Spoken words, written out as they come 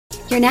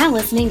You're now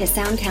listening to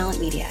Sound Talent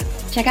Media.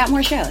 Check out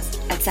more shows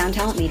at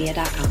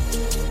soundtalentmedia.com.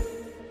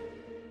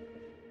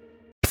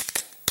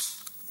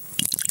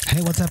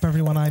 Hey, what's up,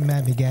 everyone? I'm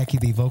Matt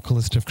McGachy, the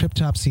vocalist of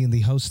Cryptopsy and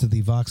the host of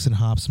the Vox and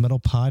Hops Metal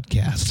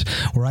Podcast,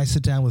 where I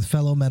sit down with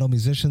fellow metal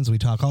musicians. We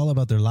talk all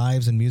about their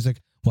lives and music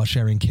while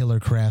sharing killer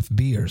craft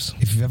beers.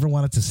 If you've ever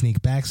wanted to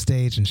sneak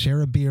backstage and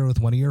share a beer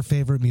with one of your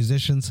favorite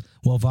musicians,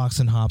 well, Vox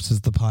and Hops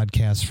is the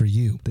podcast for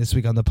you. This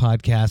week on the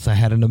podcast, I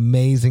had an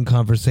amazing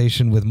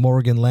conversation with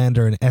Morgan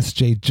Lander and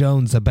S.J.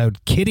 Jones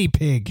about Kitty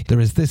Pig.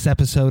 There is this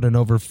episode and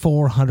over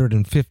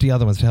 450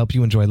 other ones to help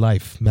you enjoy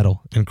life,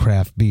 metal, and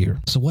craft beer.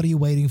 So what are you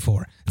waiting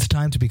for? It's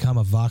time to become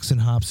a Vox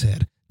and Hops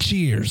head.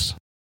 Cheers.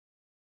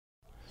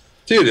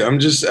 Dude, I'm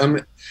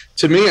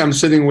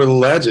sitting with a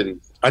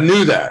legend. I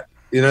knew that.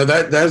 You know,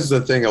 that's the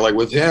thing. Like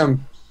with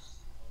him,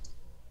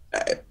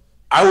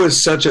 I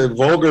was such a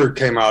Vulgar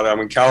came out. I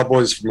mean,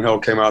 Cowboys from Hell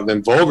came out,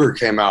 then Vulgar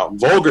came out.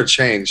 Vulgar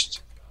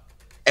changed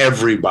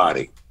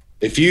everybody.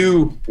 If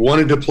you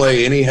wanted to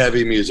play any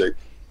heavy music,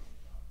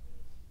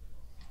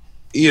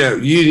 you know,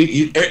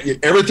 you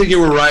everything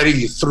you were writing,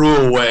 you threw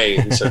away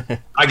and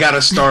said, I got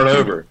to start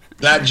over.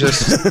 That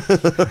just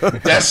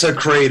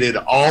desecrated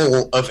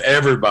all of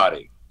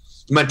everybody.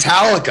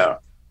 Metallica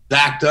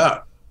backed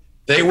up.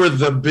 They were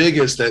the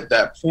biggest at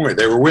that point.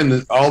 They were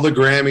winning all the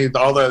Grammys,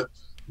 all the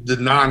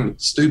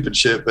non-stupid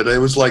shit, but it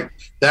was like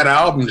that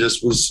album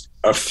just was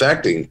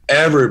affecting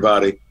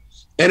everybody.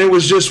 And it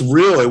was just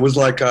real. It was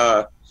like,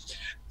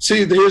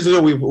 see, here's the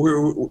deal.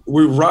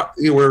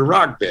 We're a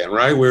rock band,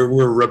 right?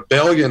 We're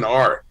rebellion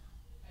art.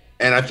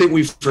 And I think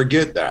we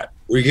forget that.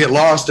 We get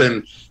lost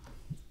in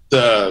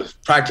the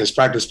practice.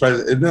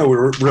 No,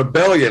 we're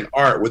rebellion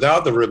art.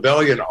 Without the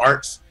rebellion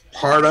art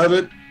part of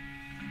it,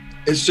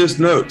 it's just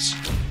notes.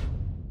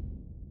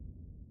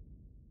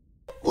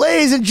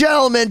 Ladies and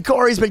gentlemen,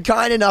 Corey's been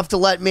kind enough to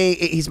let me,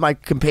 he's my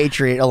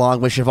compatriot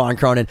along with Siobhan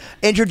Cronin,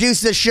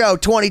 introduce this show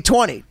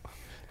 2020.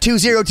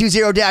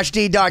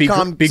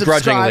 2020-d.com.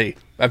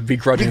 I've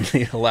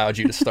begrudgingly allowed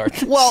you to start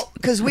this. Well,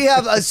 because we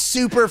have a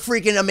super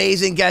freaking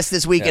amazing guest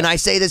this week, and I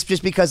say this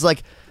just because,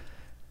 like,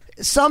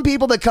 some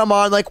people that come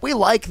on, like, we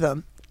like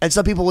them. And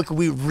some people, like,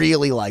 we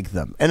really like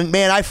them. And,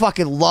 man, I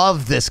fucking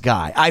love this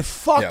guy. I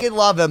fucking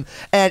love him.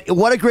 And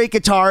what a great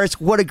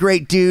guitarist. What a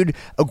great dude.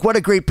 What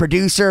a great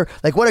producer.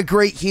 Like, what a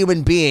great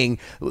human being.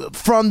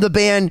 From the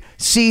band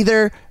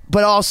Seether,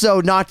 but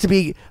also not to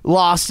be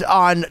lost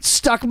on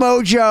Stuck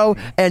Mojo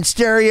and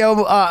Stereo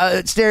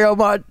Mud. Stereo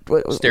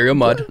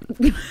Mud.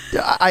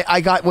 I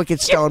got Wicked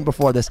Stone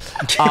before this.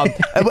 By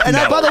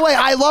the way,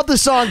 I love the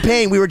song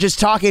Pain. We were just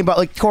talking about,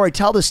 like, Corey,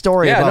 tell the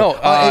story about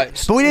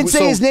but we didn't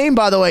say his name,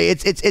 by the way.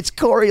 It's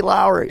Corey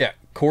Lowry. Yeah,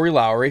 Corey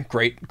Lowry.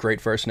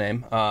 Great first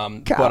name.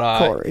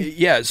 Corey.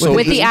 Yeah. So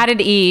with the added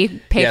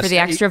E, pay for the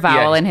extra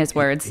vowel in his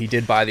words. He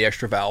did buy the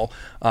extra vowel.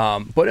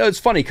 But it's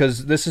funny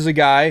because this is a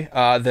guy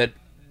that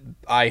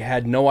I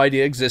had no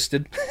idea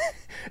existed,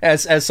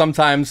 as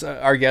sometimes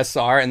our guests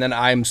are, and then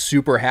I'm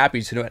super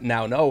happy to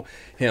now know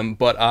him.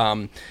 But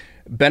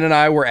Ben and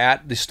I were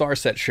at the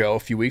Starset show a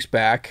few weeks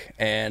back,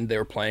 and they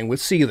were playing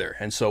with Seether,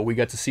 and so we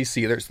got to see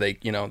Seether.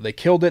 They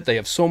killed it. They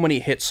have so many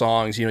hit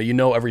songs. You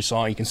know every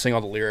song. You can sing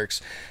all the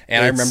lyrics.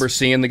 And I remember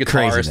seeing the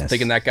guitarist and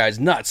thinking that guy's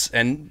nuts,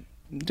 and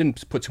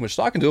didn't put too much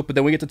stock into it. But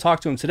then we get to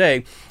talk to him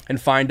today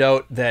and find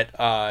out that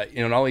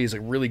not only is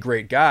a really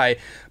great guy,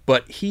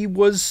 but he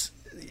was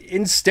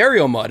in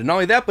Stereo Mud, and not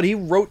only that, but he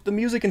wrote the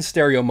music in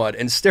Stereo Mud,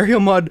 and Stereo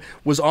Mud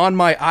was on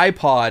my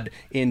iPod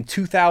in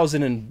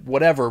 2000 and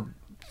whatever,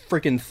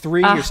 freaking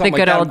 3 or something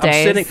like that. Old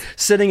days.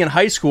 Sitting in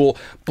high school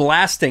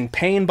blasting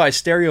Pain by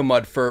Stereo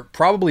Mud for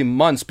probably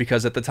months,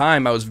 because at the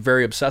time I was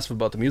very obsessive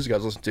about the music I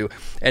was listening to.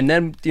 And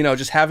then,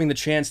 just having the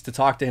chance to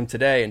talk to him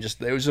today, and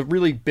it was a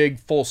really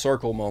big full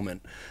circle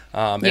moment.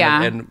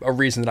 And a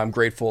reason that I'm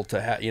grateful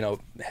to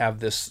have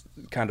this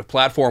kind of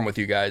platform with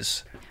you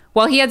guys.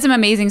 Well, he had some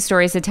amazing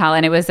stories to tell,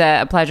 and it was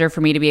a pleasure for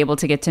me to be able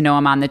to get to know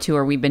him on the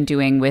tour we've been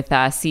doing with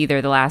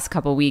Seether the last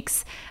couple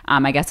weeks.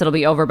 I guess it'll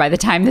be over by the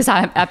time this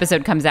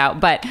episode comes out,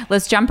 but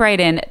let's jump right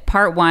in.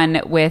 Part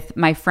one with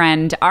my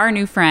friend, our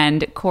new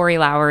friend, Corey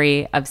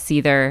Lowry of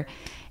Seether.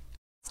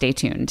 Stay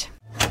tuned.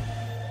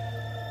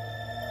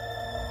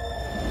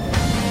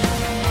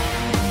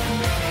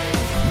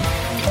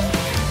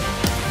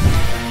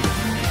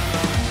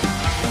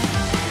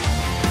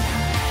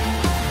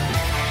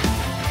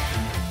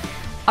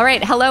 All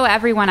right. Hello,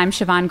 everyone. I'm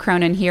Siobhan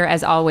Cronin here,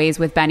 as always,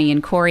 with Benny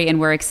and Corey, and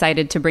we're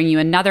excited to bring you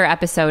another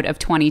episode of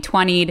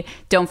 2020.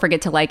 Don't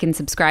forget to like and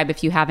subscribe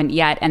if you haven't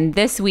yet. And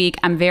this week,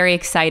 I'm very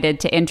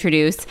excited to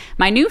introduce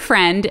my new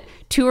friend,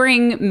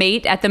 touring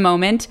mate at the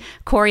moment,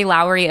 Corey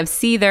Lowry of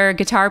Seether,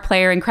 guitar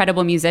player,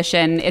 incredible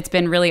musician. It's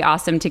been really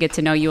awesome to get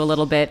to know you a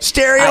little bit.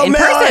 Stereo in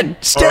person.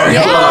 Stereo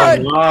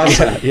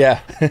Awesome. Yeah.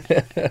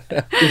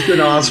 It's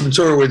been an awesome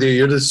tour with you.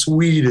 You're the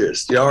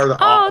sweetest. You are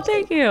the awesome.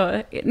 Thank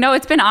you. No,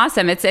 it's been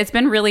awesome. It's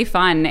been really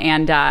fun,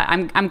 and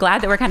I'm glad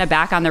that we're kind of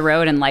back on the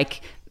road and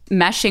like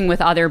meshing with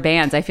other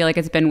bands. I feel like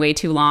it's been way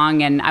too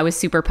long, and I was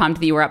super pumped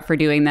that you were up for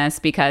doing this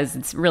because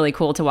it's really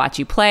cool to watch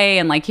you play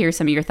and like hear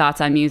some of your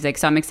thoughts on music.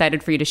 So I'm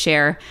excited for you to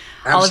share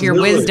all of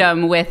your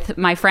wisdom with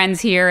my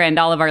friends here and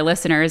all of our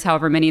listeners,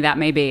 however many that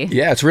may be.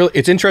 Yeah,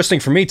 it's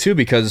interesting for me too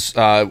because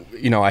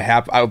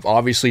I've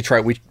obviously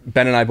tried.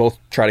 Ben and I both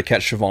try to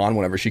catch Siobhan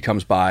whenever she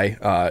comes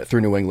by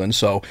through New England.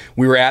 So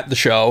we were at the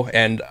show,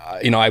 and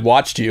I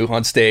watched you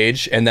on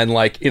stage, and then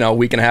a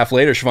week and a half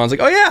later, Siobhan's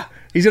like, "Oh yeah,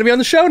 he's gonna be on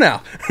the show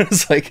now."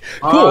 It's like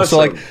cool. Awesome. So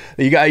like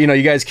you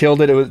guys killed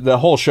it. The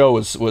whole show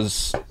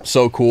was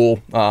so cool.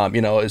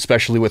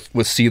 Especially with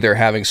Seether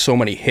having so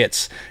many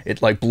hits,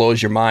 it like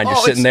blows your mind. You're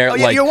sitting there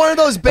like you're one of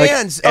those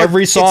bands. Like,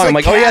 every song, I'm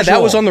like, casual. oh yeah,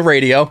 that was on the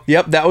radio.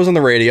 Yep, that was on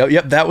the radio.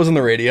 Yep, that was on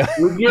the radio.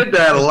 We get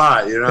that a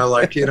lot, and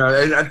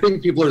I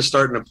think people are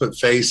starting to put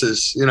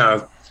faces.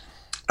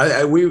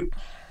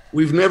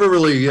 We've never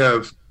really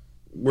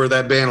we're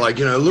that band like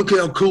look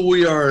how cool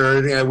we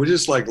are. We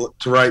just like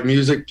to write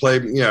music, play,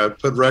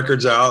 put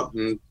records out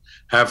and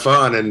have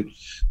fun.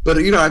 But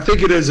I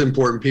think it is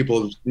important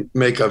people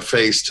make a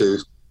face to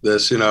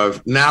this.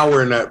 Now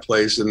we're in that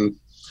place, and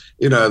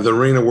the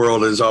arena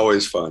world is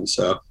always fun.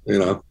 So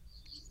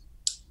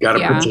got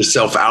to put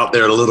yourself out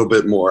there a little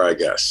bit more, I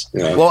guess.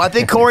 Well, I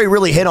think Corey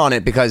really hit on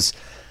it because,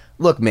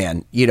 look,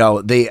 man,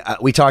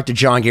 we talked to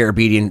John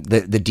Garabedian,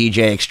 the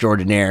DJ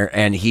extraordinaire,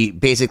 and he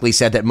basically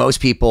said that most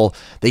people,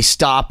 they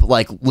stop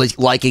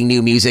liking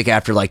new music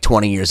after like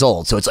 20 years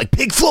old. So it's like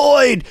Pink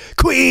Floyd,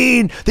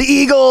 Queen, the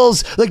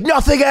Eagles, like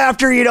nothing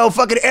after,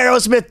 fucking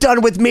Aerosmith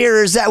done with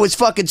Mirrors. That was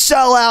fucking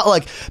sellout.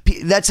 Like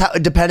that's how,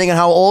 depending on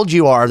how old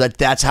you are,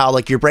 that's how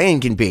like your brain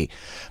can be.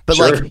 But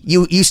sure. like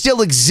you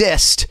still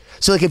exist.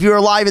 So like if you were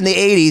alive in the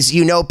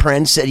 80s,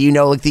 Prince and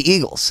like the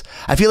Eagles.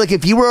 I feel like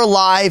if you were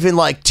alive in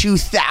like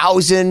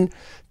 2000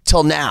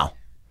 till now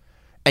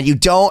and you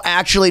don't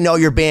actually know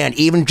your band,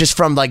 even just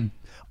from like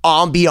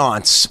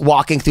ambiance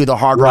walking through the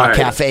Hard Rock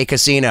Cafe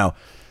Casino,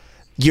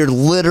 you're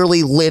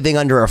literally living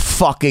under a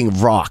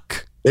fucking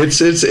rock.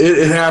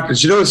 It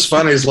happens. What's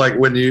funny is like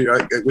when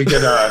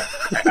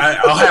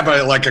I'll have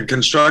a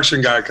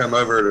construction guy come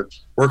over to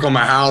work on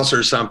my house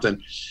or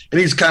something, and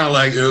he's kind of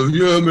like, oh,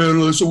 yeah,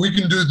 man, so we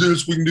can do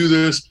this,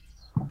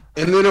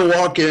 and then he'll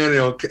walk in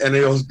and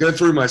he'll go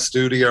through my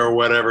studio or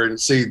whatever and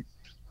see,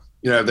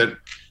 that.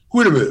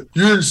 Wait a minute,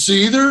 you're in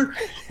Seether?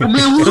 I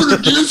mean, we're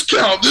gonna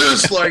discount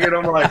this, and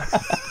I'm like,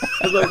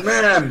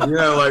 man,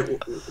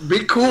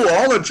 be cool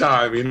all the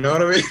time. You know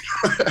what I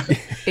mean?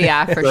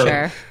 Yeah, for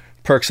sure.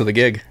 Perks of the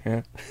gig.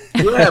 Yeah,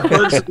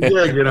 perks of the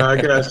gig, I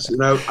guess.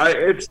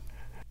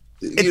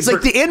 It's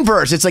like the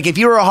inverse. It's like if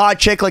you were a hot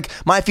chick, like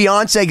my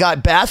fiance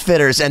got bath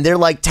fitters and they're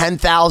like 10,000%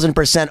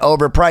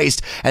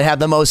 overpriced and have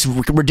the most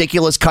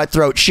ridiculous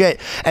cutthroat shit.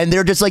 And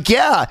they're just like,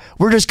 yeah,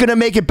 we're just going to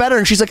make it better.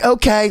 And she's like,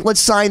 okay,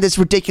 let's sign this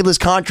ridiculous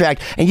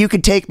contract and you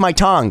can take my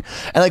tongue.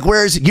 And like,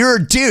 whereas you're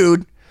a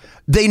dude,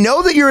 they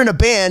know that you're in a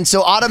band,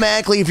 so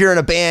automatically if you're in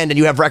a band and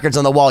you have records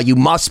on the wall, you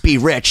must be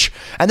rich.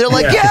 And they're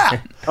like,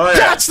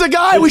 that's the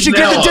guy we should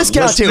give the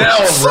discount to.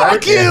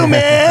 Fuck you,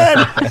 man.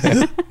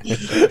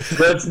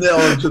 Let's nail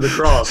him to the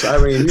cross.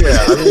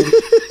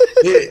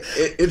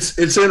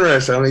 It's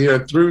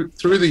interesting.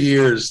 Through the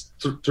years,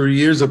 through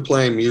years of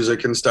playing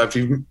music and stuff,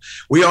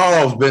 we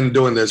all have been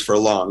doing this for a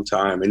long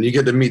time, and you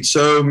get to meet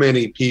so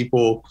many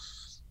people,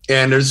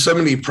 and there's so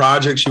many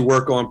projects you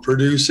work on,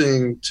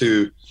 producing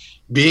to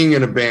being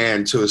in a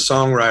band to a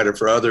songwriter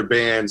for other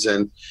bands.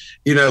 And,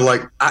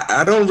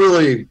 I don't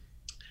really,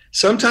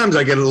 sometimes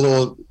I get a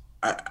little,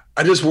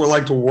 I just would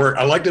like to work.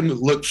 I like to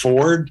look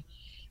forward,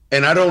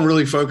 and I don't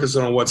really focus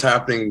on what's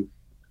happening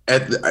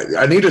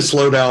I need to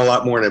slow down a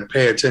lot more and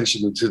pay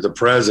attention to the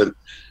present,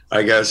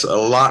 I guess, a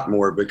lot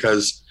more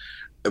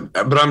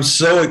but I'm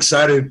so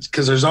excited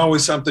because there's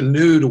always something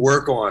new to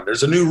work on.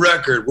 There's a new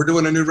record. We're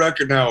doing a new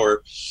record now,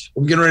 or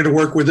I'm getting ready to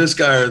work with this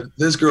guy or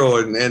this girl.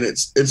 And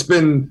it's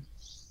been,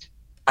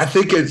 I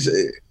think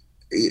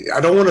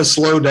I don't want to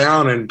slow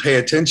down and pay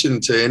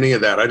attention to any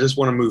of that. I just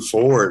want to move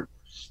forward.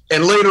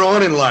 And later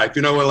on in life,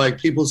 when like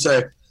people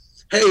say,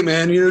 hey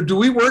man, do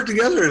we work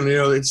together? And,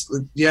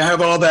 you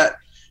have all that.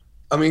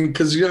 I mean,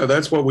 because,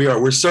 that's what we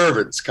are. We're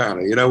servants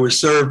kind of, we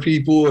serve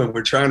people and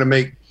we're trying to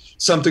make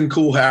something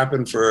cool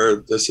happen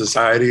for the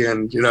society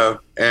and,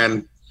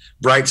 and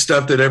bright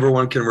stuff that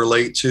everyone can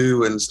relate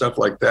to and stuff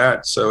like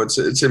that. So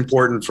it's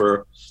important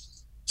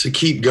to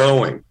keep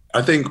going.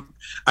 I think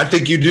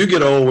you do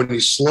get old when you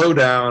slow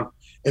down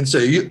and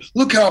say,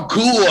 look how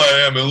cool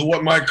I am and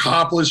what my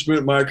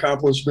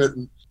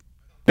accomplishment.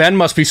 Ben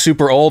must be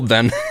super old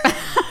then.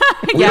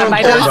 Yeah,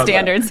 by those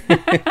standards.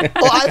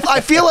 Well,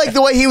 I feel like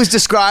the way he was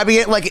describing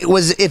it, like it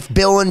was if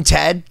Bill and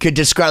Ted could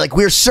describe, like,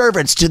 we're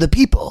servants to the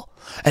people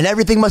and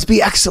everything must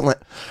be excellent.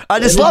 I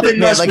just love it,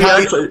 man. Like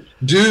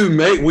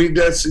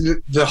that's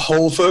the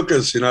whole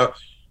focus,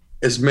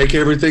 is make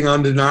everything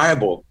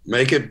undeniable,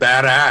 make it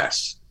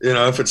badass.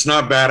 If it's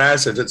not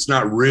badass, if it's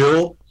not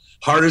real,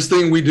 hardest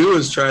thing we do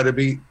is try to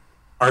be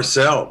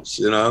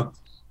ourselves.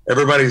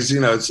 Everybody's,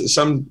 you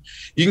can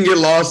get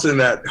lost in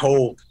that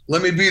whole,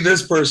 let me be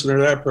this person or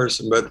that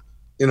person. But,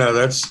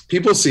 that's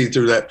people see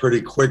through that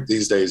pretty quick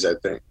these days, I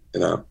think,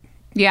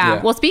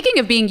 Yeah. Well, speaking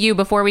of being you,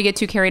 before we get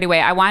too carried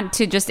away, I want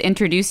to just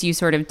introduce you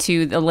sort of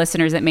to the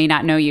listeners that may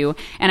not know you.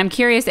 And I'm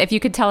curious if you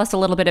could tell us a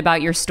little bit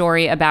about your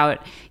story about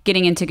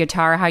getting into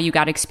guitar, how you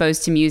got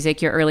exposed to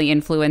music, your early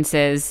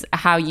influences,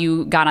 how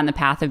you got on the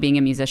path of being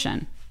a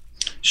musician.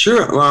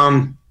 Sure.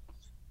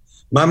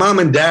 My mom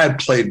and dad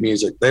played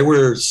music. They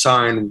were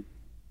signed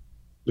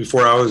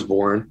before I was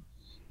born.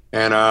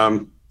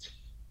 And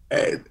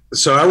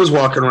so I was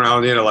walking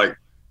around, like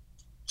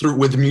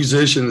with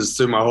musicians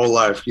through my whole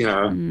life,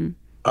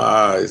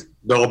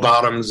 bell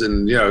bottoms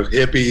and,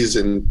 hippies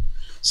and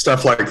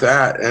stuff like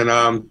that.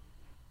 And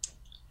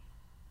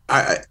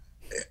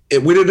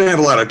we didn't have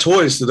a lot of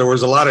toys, so there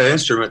was a lot of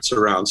instruments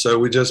around. So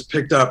we just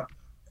picked up,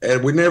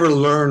 and we never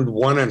learned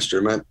one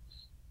instrument.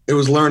 It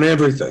was learn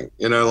everything,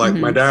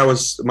 my dad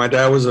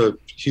was a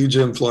huge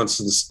influence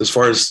as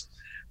far as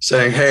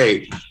saying,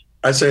 hey,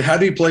 I say, how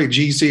do you play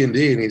G, C, and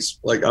D? And he's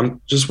like,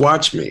 just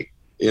watch me.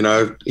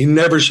 He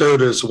never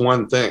showed us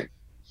one thing,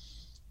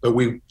 but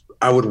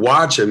I would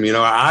watch him,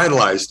 I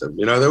idolized him.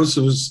 That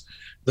was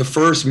the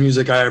first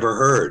music I ever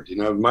heard.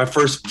 My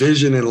first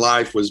vision in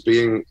life was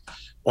being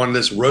on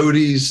this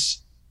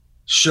roadie's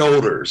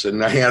shoulders,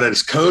 and I had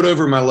his coat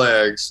over my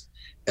legs,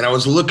 and I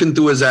was looking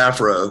through his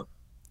afro,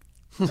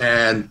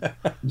 and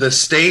the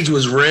stage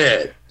was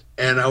red.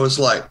 And I was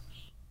like,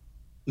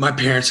 my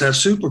parents have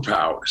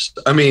superpowers.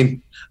 I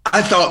mean,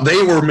 I thought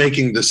they were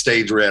making the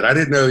stage red. I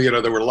didn't know,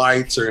 there were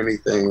lights or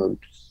anything.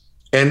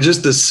 And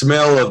just the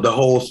smell of the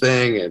whole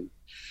thing and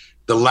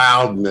the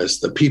loudness,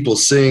 the people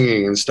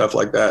singing and stuff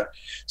like that.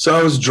 So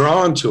I was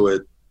drawn to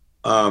it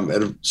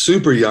at a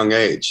super young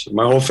age.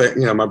 My whole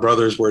family, my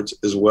brothers were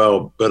as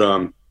well.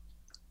 But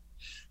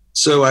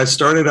so I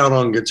started out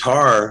on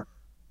guitar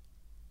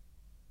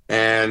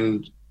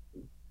and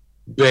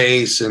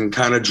bass and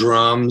kind of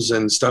drums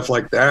and stuff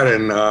like that.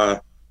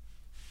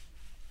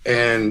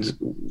 And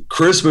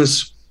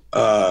Christmas,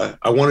 I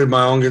wanted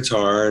my own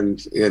guitar, and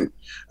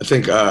I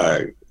think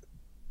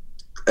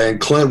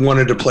and Clint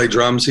wanted to play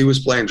drums. He was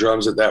playing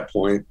drums at that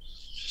point,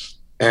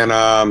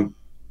 and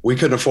we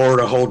couldn't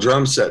afford a whole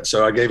drum set,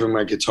 so I gave him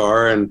my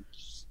guitar, and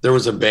there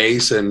was a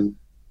bass, and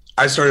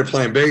I started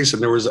playing bass.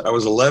 And I was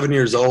 11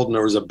 years old, and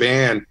there was a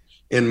band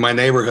in my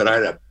neighborhood. I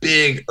had a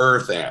big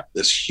Earth amp,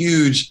 this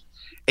huge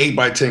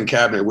 8x10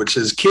 cabinet, which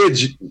as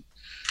kids,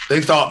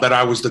 they thought that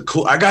I was the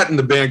cool. I got in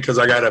the band because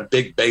I got a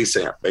big bass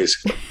amp,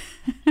 basically.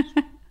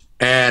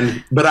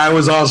 But I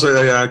was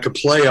also, I could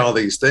play all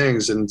these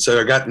things. And so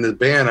I got in the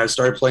band. I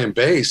started playing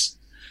bass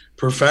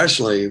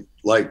professionally.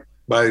 Like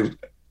by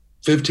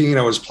 15,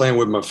 I was playing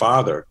with my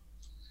father.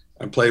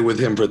 I played with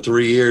him for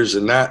 3 years,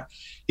 and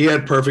he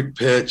had perfect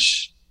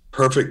pitch,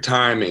 perfect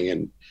timing.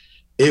 And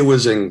it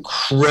was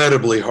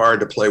incredibly hard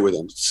to play with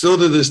him. Still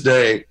to this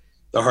day,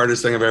 the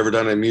hardest thing I've ever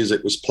done in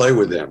music was play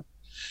with him.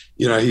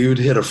 He would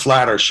hit a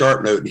flat or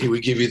sharp note, and he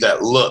would give you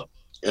that look.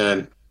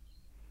 And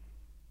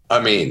I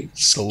mean,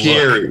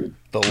 scary.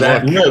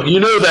 That look,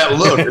 that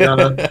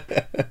look.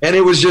 And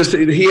it was just,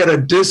 he had a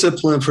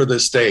discipline for the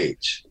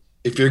stage.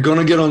 If you're going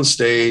to get on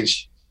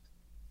stage,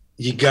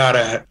 you got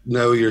to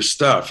know your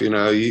stuff.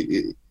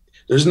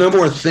 There's no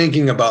more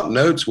thinking about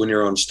notes when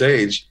you're on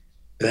stage.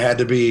 It had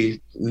to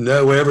be now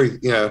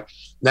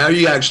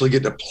you actually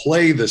get to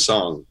play the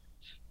song.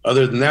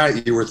 Other than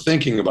that, you were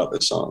thinking about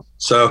the song.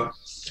 So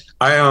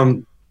I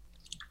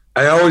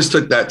always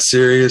took that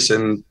serious,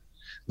 and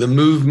the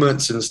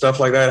movements and stuff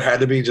like that had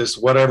to be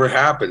just whatever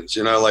happens,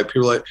 like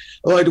people like,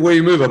 I like the way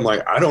you move. I'm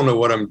like, I don't know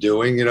what I'm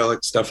doing,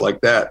 like stuff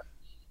like that.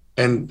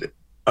 And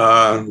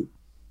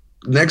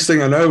next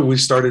thing I know, we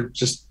started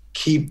just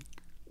keep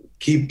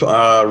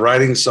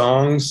writing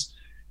songs.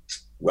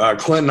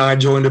 Clint and I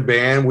joined a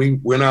band. We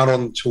went out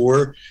on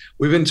tour.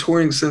 We've been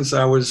touring since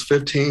I was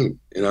 15,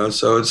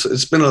 so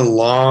it's been a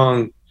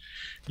long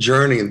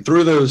journey. And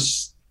through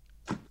those,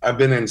 I've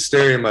been in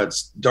Stereo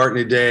Mutts, Dark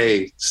New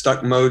Day,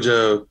 Stuck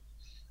Mojo,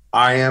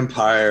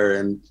 Empire,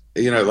 and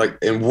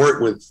and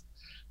worked with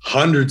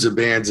hundreds of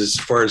bands as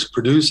far as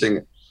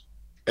producing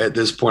at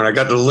this point. I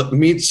got to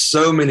meet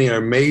so many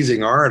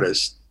amazing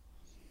artists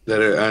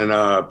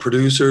and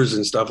producers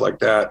and stuff like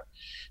that.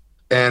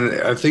 And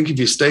I think if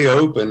you stay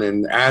open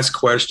and ask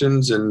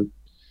questions, and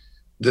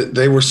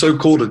they were so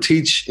cool to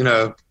teach,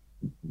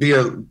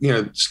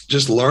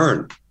 just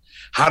learn.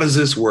 How does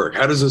this work?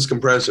 How does this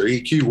compressor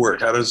EQ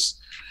work? How does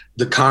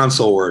the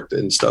console work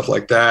and stuff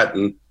like that?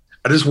 And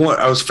I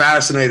was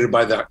fascinated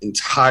by the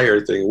entire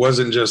thing. It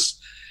wasn't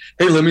just,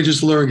 hey, let me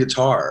just learn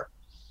guitar.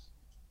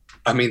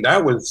 I mean,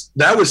 that was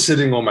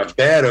sitting on my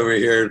bed over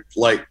here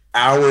like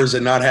hours,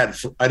 and I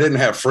didn't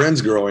have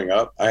friends growing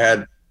up. I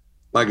had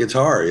my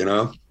guitar,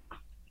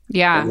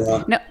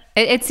 Yeah. No,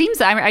 it seems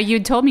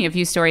you told me a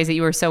few stories that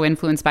you were so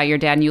influenced by your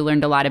dad, and you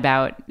learned a lot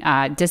about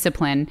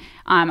discipline.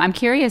 I'm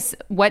curious,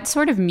 what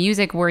sort of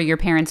music were your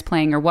parents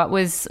playing, or what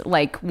was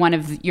like one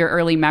of your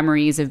early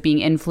memories of being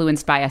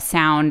influenced by a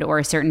sound or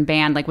a certain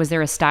band? Like, was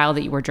there a style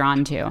that you were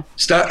drawn to?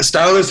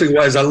 Stylistic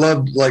wise, I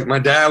loved, like, my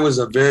dad was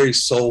a very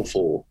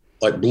soulful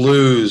like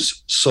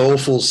blues,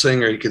 soulful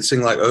singer. He could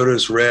sing like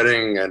Otis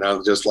Redding, and I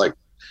was just like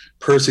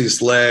Percy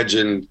Sledge,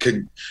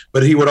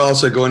 but he would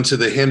also go into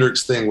the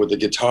Hendrix thing with the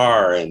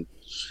guitar,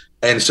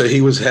 and so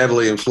he was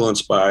heavily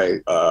influenced by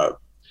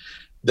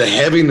the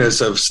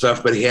heaviness of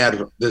stuff, but he had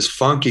this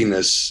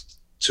funkiness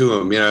to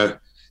him.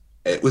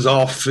 It was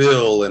all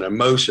feel and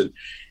emotion,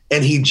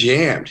 and he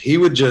jammed. He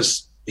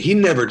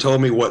never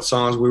told me what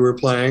songs we were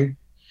playing.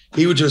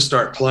 He would just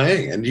start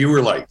playing, and you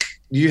were like,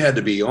 you had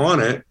to be on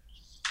it.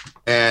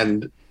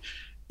 And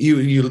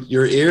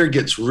your ear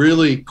gets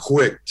really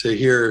quick to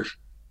hear.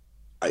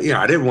 I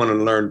didn't want to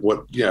learn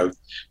what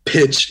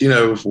pitch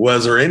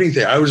was or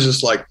anything. I was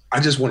just like, I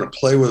just want to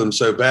play with him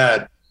so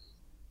bad.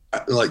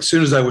 Like as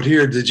soon as I would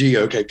hear the G,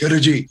 okay, go to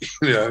G,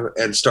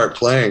 and start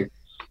playing.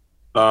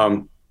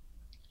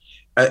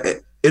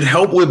 It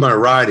helped with my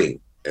writing.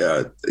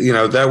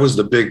 That was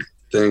the big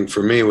thing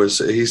for me. Was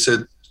he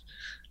said,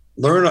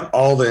 learn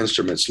all the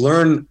instruments,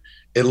 learn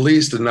at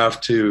least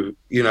enough to,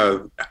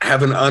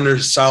 have an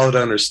solid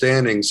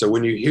understanding. So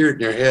when you hear it in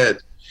your head,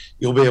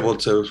 you'll be able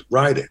to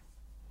write it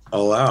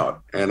all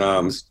out.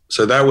 And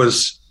so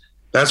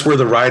that's where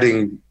the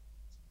writing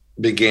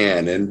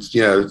began. And,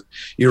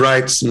 you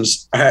write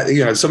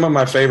some of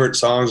my favorite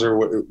songs are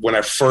when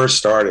I first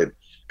started,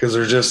 because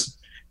they're just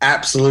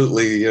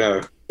absolutely,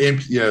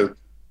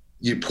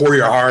 you pour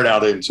your heart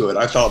out into it.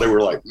 I thought they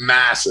were like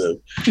massive.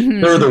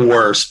 Mm-hmm. They're the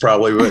worst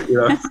probably, but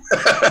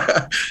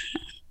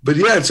but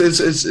yeah,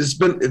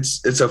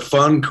 it's a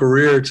fun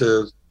career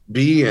to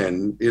be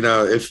in,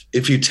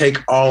 if you take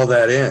all of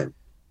that in.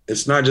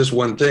 It's not just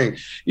one thing,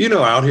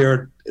 out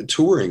here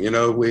touring,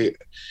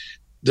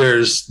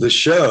 there's the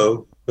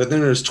show, but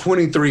then there's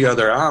 23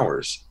 other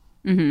hours.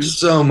 Mm-hmm.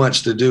 So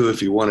much to do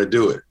if you want to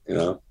do it,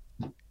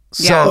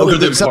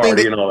 So something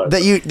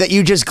that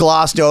you just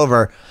glossed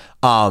over,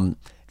 and,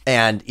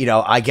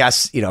 I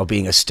guess,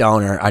 being a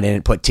stoner, I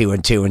didn't put 2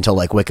 and 2 until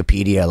like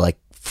Wikipedia like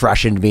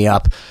freshened me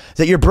up,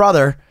 that your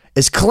brother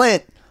is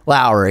Clint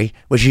Lowry,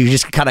 which you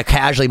just kind of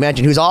casually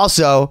mentioned, who's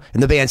also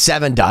in the band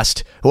Seven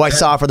Dust, who I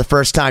saw for the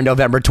first time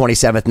November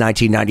 27th,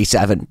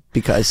 1997,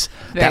 because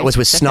that was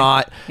with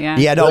Snot.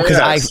 Yeah, no, because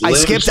I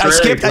skipped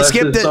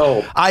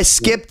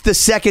the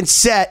second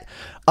set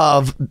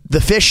of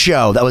the Fish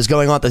show that was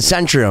going on at the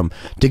Centrum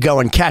to go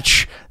and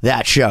catch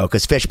that show,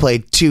 because Fish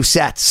played 2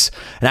 sets,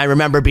 and I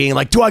remember being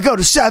like, do I go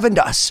to Seven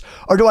Dust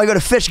or do I go to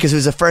Fish, because it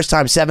was the first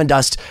time Seven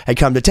Dust had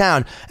come to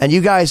town, and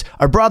you guys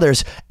are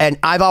brothers, and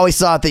I've always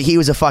thought that he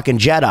was a fucking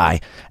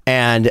Jedi.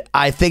 And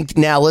I think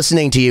now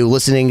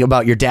listening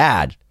about your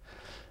dad,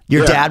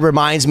 dad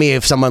reminds me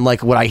of someone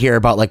like what I hear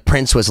about like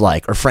Prince was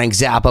like, or Frank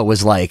Zappa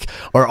was like,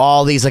 or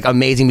all these like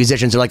amazing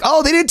musicians are like,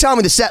 oh, they didn't tell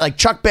me the set. Like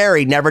Chuck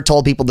Berry never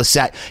told people the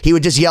set. He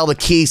would just yell the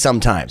key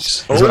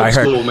sometimes. Old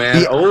school,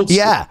 man. Old school.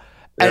 Yeah.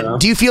 And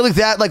do you feel like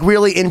that like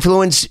really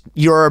influenced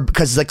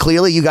because like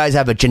clearly you guys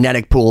have a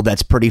genetic pool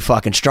that's pretty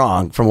fucking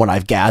strong from what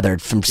I've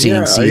gathered from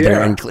seeing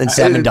Seether and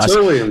Seven Dust.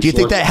 Totally, do you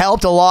think that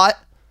helped a lot?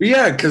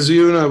 Yeah, because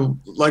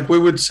like we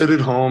would sit at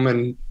home,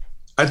 and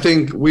I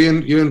think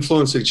you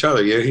influence each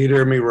other. Yeah, he'd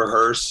hear me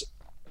rehearse,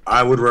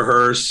 I would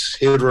rehearse,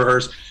 he would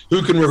rehearse.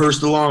 Who can rehearse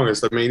the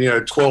longest? I mean,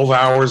 12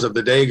 hours of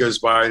the day goes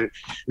by, and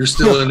you're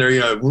still in there,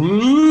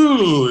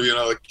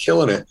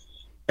 killing it.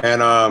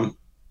 And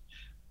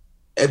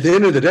at the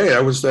end of the day,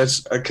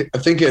 I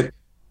think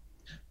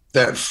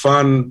that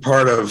fun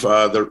part of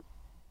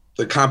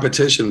the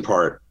competition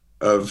part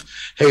of,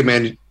 hey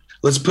man,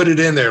 let's put it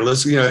in there.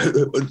 Let's,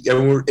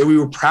 and we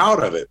were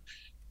proud of it.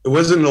 It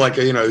wasn't like,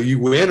 you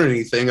win or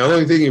anything. The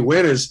only thing you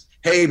win is,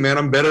 hey man,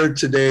 I'm better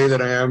today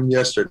than I am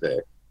yesterday.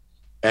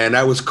 And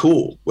that was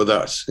cool with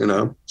us,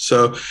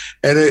 So,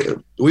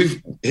 and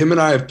him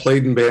and I have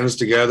played in bands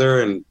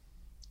together and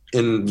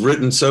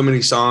written so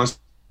many songs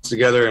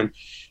together.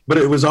 But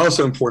it was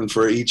also important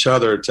for each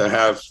other to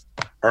have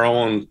our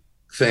own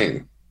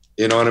thing.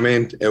 You know what I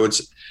mean?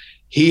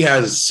 He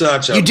has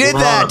such a You did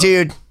that,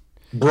 dude.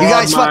 You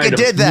guys fucking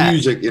did that.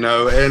 Music,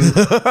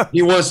 and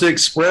he wants to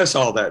express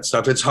all that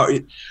stuff. It's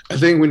hard. I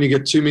think when you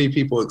get too many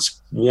people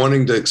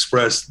wanting to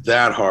express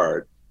that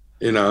hard,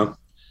 I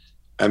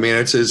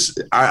mean,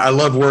 I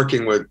love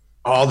working with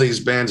all these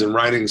bands and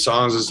writing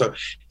songs and stuff.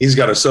 He's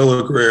got a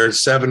solo career,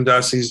 Seven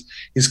Dust.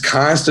 He's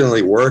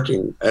constantly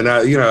working. And,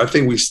 I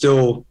think we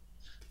still,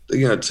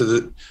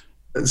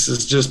 this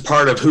is just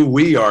part of who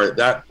we are at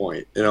that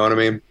point. You know what I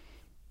mean?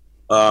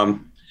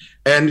 I'm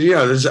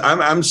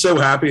so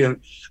happy. And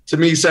to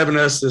me, Seven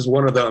Dust is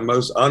one of the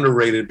most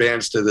underrated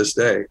bands to this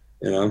day,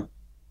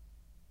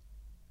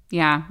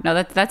 Yeah,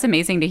 no, that's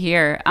amazing to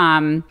hear.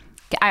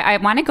 I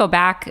want to go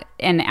back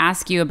and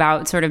ask you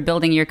about sort of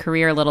building your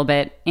career a little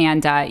bit.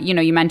 And,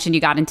 you mentioned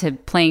you got into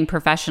playing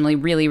professionally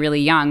really,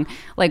 really young.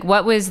 Like,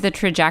 what was the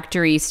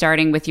trajectory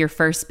starting with your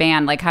first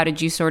band? Like, how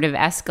did you sort of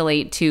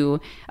escalate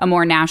to a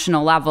more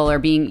national level or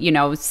being,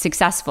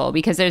 successful?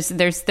 Because there's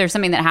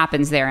something that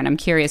happens there, and I'm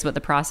curious what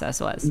the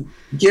process was.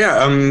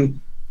 Yeah.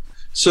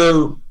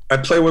 So I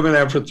played with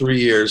them for 3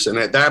 years. And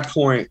at that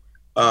point,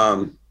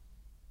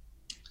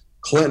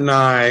 Clint and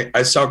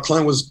I saw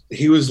Clint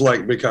he was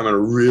like becoming a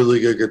really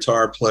good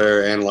guitar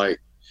player,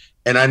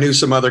 and I knew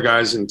some other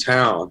guys in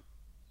town,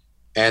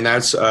 and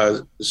that's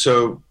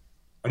so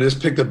I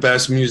just picked the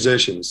best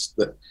musicians.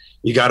 That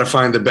you got to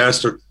find the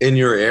best in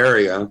your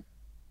area,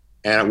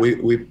 and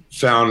we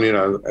found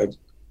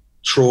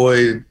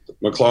Troy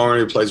McLaurin,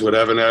 who plays with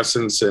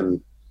Evanescence, and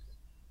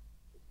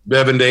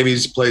Bevan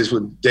Davies plays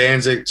with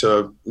Danzig,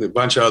 to a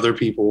bunch of other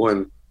people,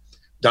 and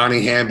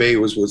Donnie Hanbay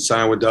was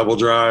signed with Double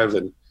Drive,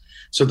 and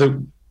so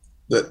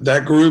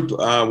that group,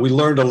 we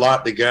learned a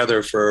lot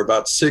together for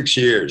about 6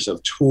 years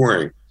of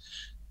touring.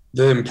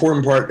 The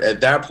important part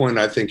at that point,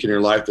 I think, in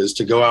your life is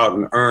to go out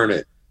and earn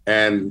it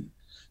and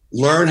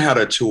learn how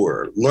to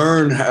tour.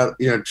 Learn how,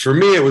 for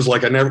me, it was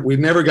like we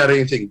never got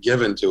anything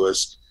given to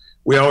us.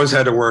 We always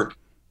had to work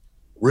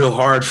real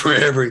hard for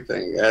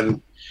everything,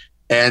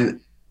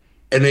 and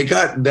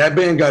that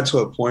band got to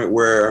a point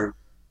where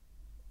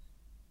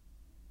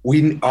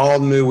we all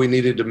knew we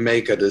needed to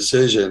make a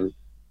decision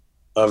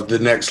of the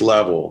next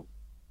level,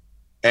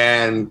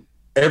 and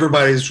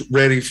everybody's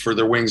ready for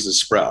their wings to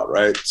sprout,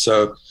 right?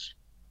 So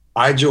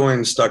I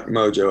joined Stuck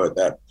Mojo at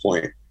that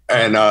point,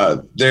 and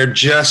they're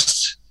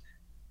just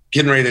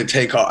getting ready to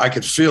take off. I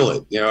could feel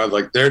it,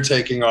 like they're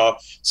taking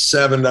off.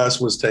 Seven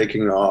Dust was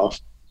taking off,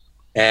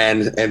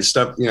 and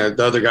stuff. The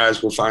other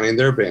guys were finding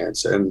their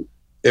bands, and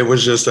it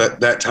was just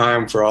that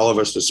time for all of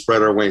us to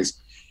spread our wings.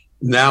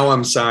 Now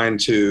I'm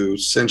signed to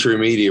Century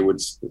Media,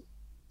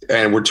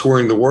 and we're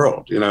touring the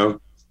world,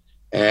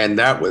 and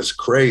that was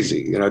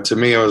crazy. To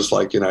me, it was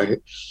like,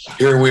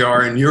 here we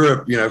are in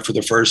Europe, for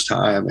the first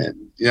time,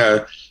 and,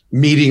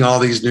 meeting all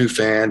these new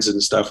fans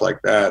and stuff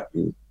like that.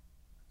 And,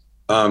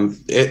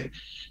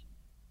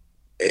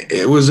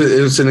 it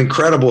was an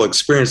incredible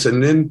experience.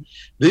 And then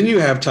you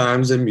have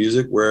times in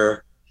music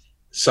where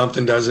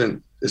something's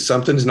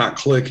not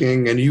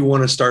clicking and you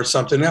want to start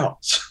something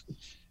else.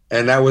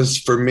 And that was,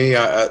 for me,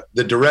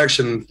 the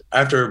direction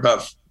after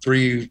about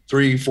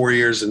 3-4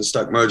 years in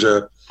Stuck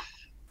Mojo.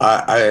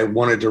 I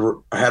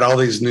had all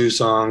these new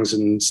songs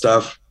and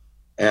stuff,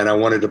 and I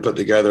wanted to put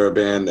together a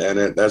band,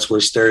 and that's where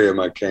Stereo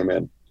Mud came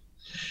in.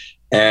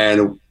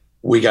 And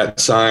we got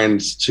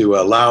signed to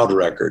Loud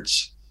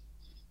Records,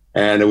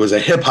 and it was a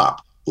hip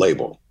hop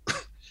label.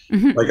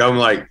 Mm-hmm. I'm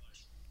like,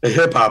 a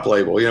hip hop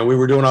label. We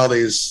were doing all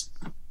these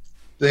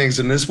things,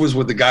 and this was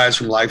with the guys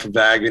from Life of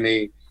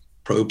Agony,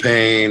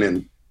 Propane,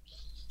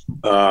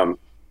 and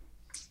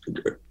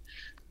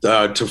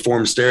to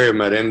form Stereo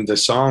Mud. And the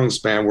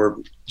songs, man, were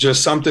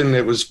just something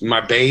that was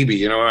my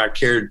baby. I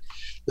cared.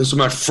 This was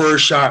my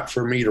first shot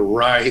for me to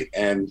write,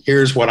 and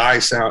here's what I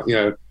sound,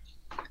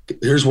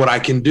 here's what I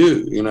can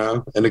do,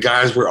 and the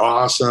guys were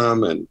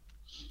awesome. And,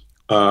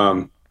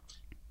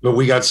 but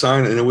we got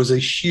signed, and it was a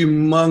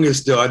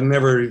humongous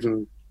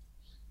deal.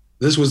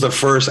 This was the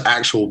first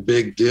actual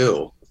big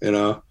deal,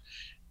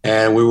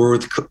 and we were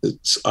with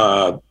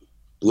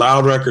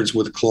Loud Records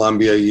with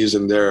Columbia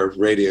using their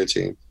radio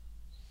team.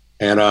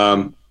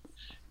 And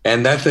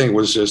that thing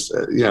was just,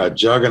 a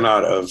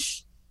juggernaut of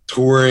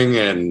touring,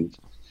 and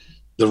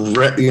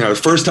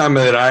first time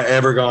that I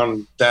ever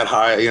gone that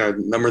high,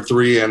 number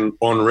 3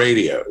 on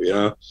radio,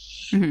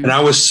 mm-hmm. And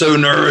I was so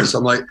nervous.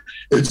 I'm like,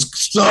 it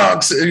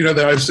sucks.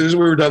 As soon as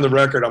we were done the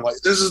record, I'm like,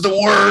 this is the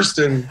worst.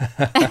 And,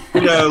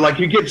 like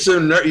you get so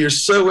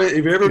nervous.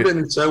 Have you ever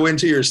been so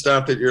into your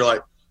stuff that you're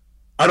like,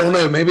 I don't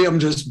know, maybe I'm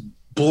just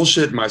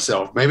bullshitting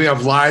myself. Maybe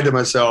I've lied to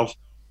myself.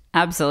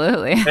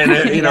 Absolutely. And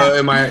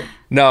am I?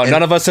 No,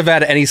 none of us have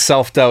had any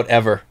self-doubt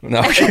ever. No.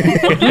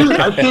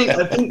 I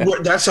think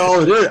that's all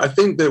it is. I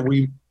think that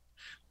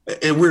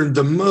we're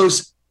the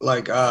most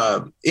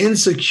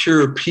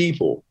insecure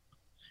people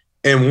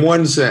in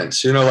one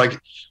sense,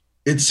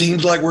 it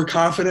seems like we're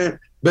confident,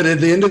 but at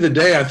the end of the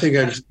day, I think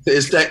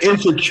it's that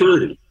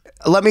insecurity.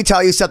 Let me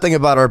tell you something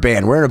about our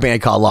band. We're in a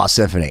band called Lost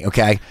Symphony,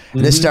 okay? Mm-hmm.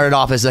 And this started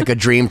off as like a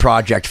dream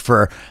project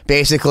for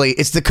basically,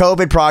 it's the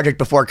COVID project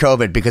before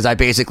COVID, because I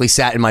basically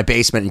sat in my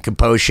basement and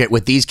composed shit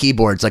with these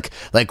keyboards, like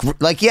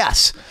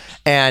Yes,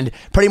 and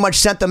pretty much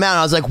sent them out.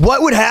 I was like,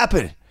 what would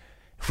happen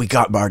if we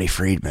got Marty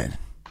Friedman?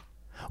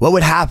 What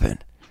would happen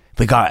if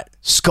we got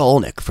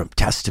Skolnick from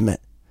Testament?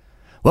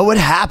 What would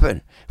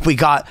happen if we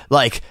got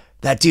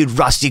that dude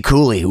Rusty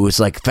Cooley, who was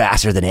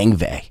faster than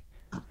Yngwie?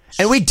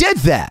 And we did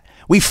that.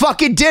 We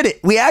fucking did it.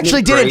 We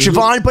actually did it,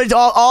 Siobhan. But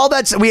all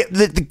that's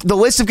the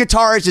list of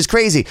guitarists is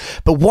crazy.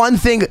 But one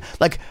thing,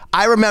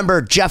 I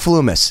remember Jeff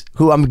Loomis,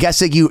 who I'm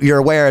guessing you're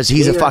aware is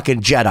he's a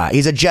fucking Jedi.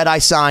 He's a Jedi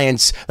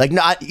science.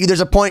 There's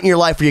a point in your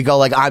life where you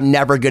go I'm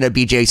never gonna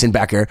be Jason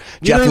Becker.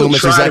 Jeff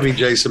Loomis is to be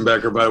Jason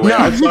Becker. By the way,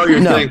 I saw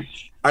your thing.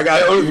 I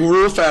got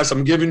real fast.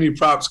 I'm giving you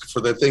props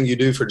for the thing you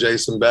do for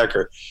Jason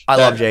Becker. I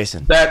love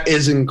Jason. That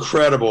is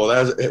incredible.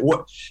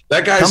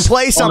 That guy's come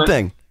play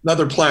something.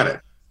 Another planet.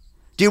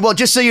 Dude, well,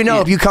 just so you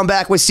know, if you come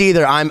back with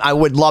Seether, I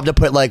would love to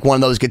put one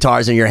of those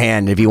guitars in your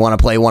hand if you want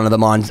to play one of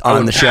them on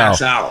the show.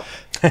 Out.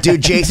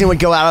 Dude, Jason would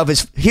go out of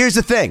his... Here's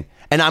the thing.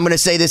 And I'm going to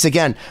say this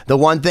again. The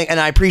one thing, and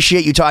I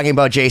appreciate you talking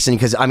about Jason,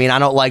 because I mean, I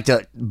don't like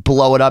to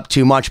blow it up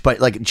too much, but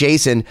like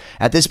Jason,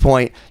 at this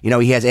point, you know,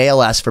 he has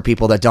ALS for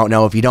people that don't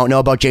know. If you don't know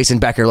about Jason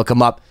Becker, look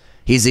him up.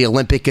 He's the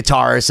Olympic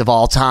guitarist of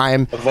all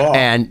time.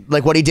 And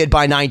like what he did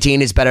by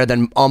 19 is better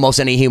than almost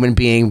any human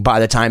being by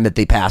the time that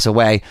they pass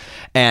away.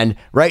 And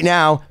right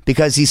now,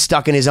 because he's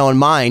stuck in his own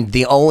mind,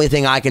 the only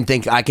thing I can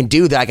think I can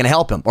do that I can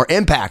help him or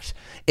impact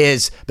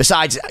is,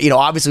 besides, you know,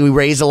 obviously we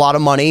raised a lot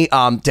of money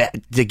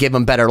to give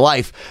him better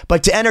life,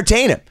 but to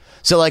entertain him.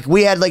 So like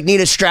we had like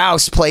Nina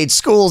Strauss played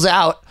Schools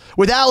Out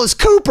with Alice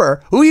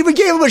Cooper, who even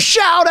gave him a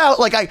shout out.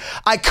 Like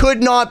I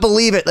could not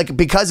believe it. Like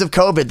because of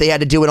COVID, they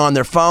had to do it on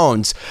their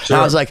phones. Sure.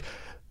 And I was like,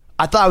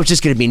 I thought it was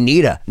just going to be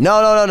Nita.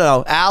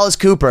 No. Alice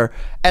Cooper.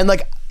 And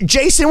like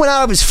Jason went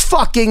out of his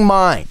fucking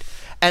mind.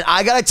 And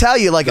I got to tell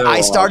you, like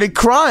I started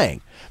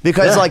crying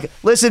because like,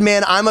 listen,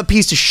 man, I'm a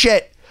piece of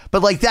shit.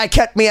 But like that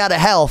kept me out of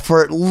hell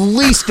for at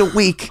least a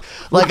week.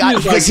 Like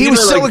because he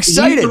was so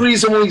excited. He's the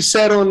reason when he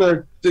sat on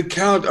the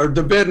couch or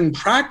the bed and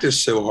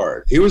practiced so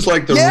hard. He was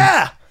like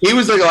he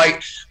was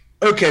like,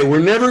 okay, we're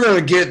never going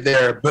to get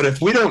there, but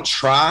if we don't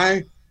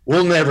try,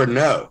 we'll never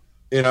know.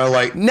 You know,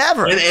 like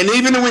never. And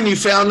even when you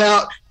found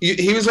out,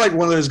 he was like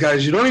one of those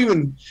guys. You don't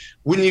even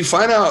when you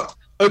find out,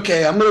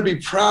 okay, I'm going to be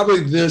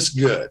probably this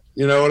good.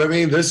 You know what I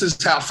mean? This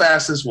is how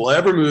fast this will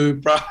ever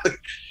move, probably,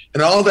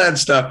 and all that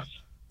stuff.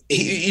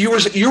 You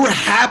were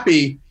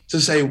happy to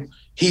say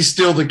he's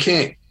still the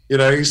king. You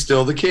know, he's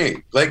still the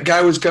king. That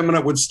guy was coming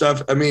up with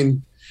stuff. I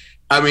mean,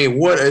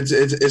 what?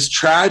 It's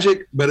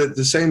tragic, but at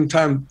the same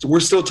time,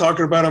 we're still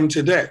talking about him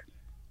today.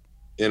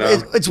 You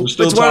know, we're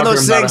still talking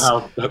about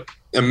how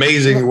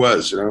amazing he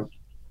was. You know,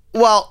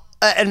 well.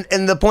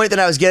 And the point that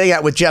I was getting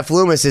at with Jeff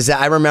Loomis is that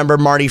I remember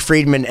Marty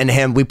Friedman and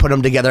him, we put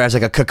him together as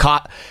like a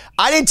cacophony.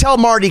 I didn't tell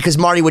Marty because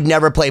Marty would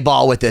never play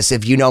ball with this.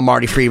 If you know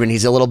Marty Friedman,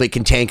 he's a little bit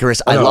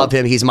cantankerous. I love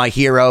him. He's my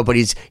hero, but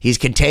he's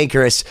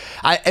cantankerous.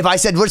 If I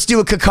said, let's do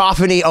a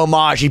cacophony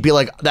homage, he'd be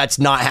like, that's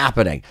not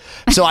happening.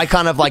 So I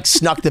kind of like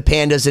snuck the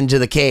Pandas into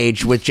the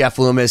cage with Jeff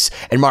Loomis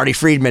and Marty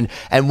Friedman.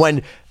 And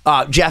when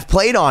Jeff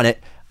played on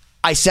it,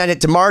 I sent it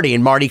to Marty,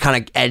 and Marty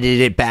kind of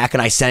edited it back,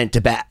 and I sent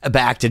it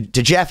back to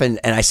Jeff, and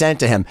I sent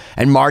it to him.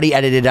 And Marty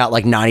edited out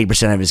like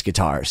 90% of his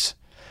guitars.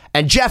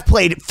 And Jeff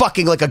played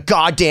fucking like a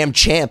goddamn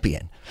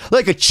champion.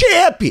 Like a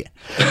champion.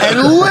 And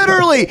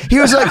literally, he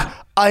was like,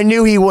 I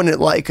knew he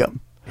wouldn't like him.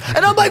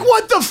 And I'm like,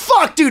 what the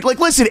fuck, dude? Like,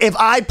 listen, if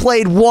I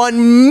played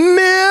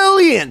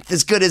 1/1,000,000th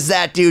as good as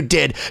that dude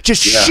did,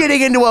 just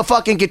shitting into a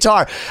fucking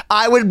guitar,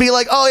 I would be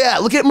like, oh yeah,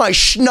 look at my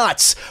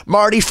schnutz.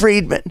 Marty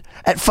Friedman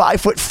at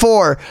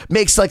 5'4"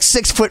 makes like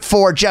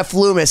 6'4" Jeff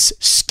Loomis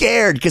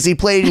scared because he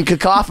played in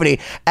cacophony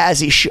as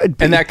he should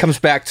be. And that comes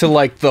back to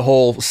like the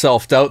whole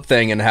self-doubt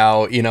thing and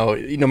how, you know,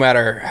 no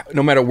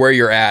matter where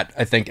you're at,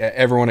 I think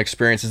everyone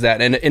experiences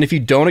that. And if you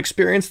don't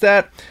experience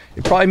that,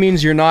 it probably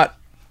means you're not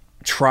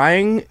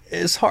trying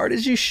as hard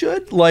as you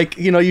should. Like,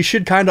 you know, you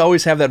should kind of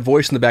always have that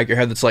voice in the back of your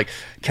head that's like,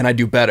 can I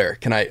do better?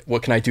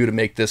 What can I do to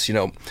make this, you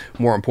know,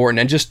 more important?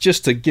 And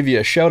just to give you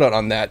a shout out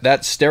on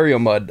that Stereo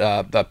Mud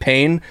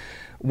Pain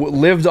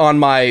lived on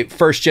my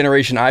first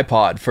generation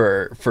iPod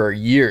for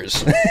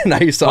years. And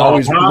I used to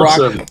always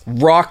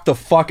rock the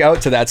fuck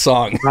out to that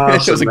song. Awesome,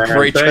 it was a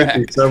great track.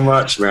 Thank you so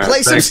much, man.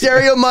 Play some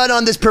Stereo Mud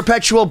on this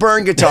Perpetual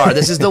Burn guitar.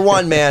 This is the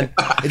one, man.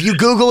 If you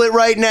Google it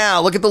right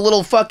now, look at the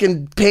little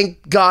fucking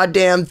pink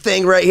goddamn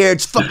thing right here.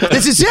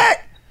 This is it.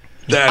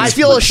 I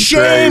feel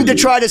ashamed to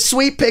try to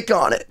sweep pick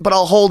on it, but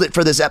I'll hold it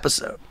for this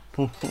episode.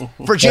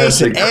 For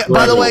Jason.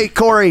 By the way,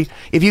 Corey,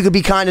 if you could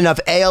be kind enough,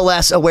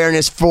 ALS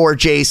awareness for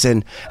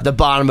Jason at the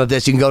bottom of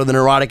this. You can go to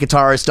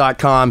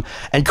theneuroticguitarist.com.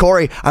 And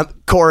Corey, I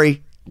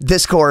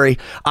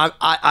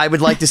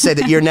would like to say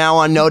that you're now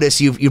on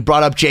notice. You've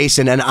brought up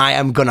Jason, and I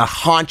am going to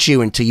haunt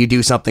you until you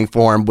do something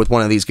for him with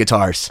one of these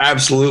guitars.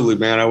 Absolutely,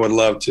 man. I would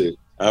love to.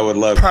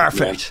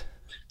 Perfect.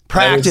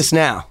 Practice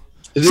now.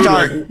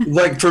 Start.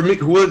 Like for me,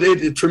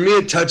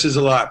 it touches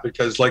a lot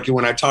because, like,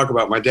 when I talk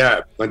about my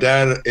dad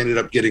ended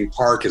up getting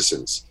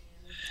Parkinson's.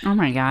 Oh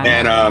my God!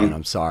 And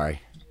I'm sorry.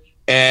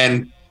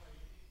 And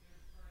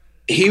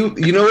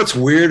you know what's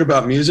weird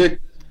about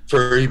music?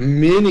 For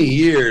many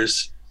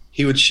years,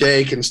 he would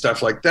shake and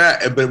stuff like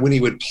that. But when he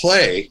would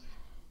play,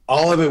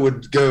 all of it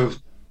would go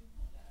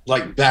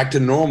like back to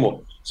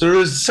normal. So there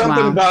was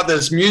something about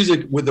this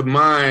music with the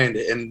mind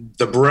and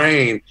the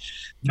brain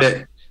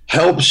that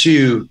helps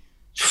you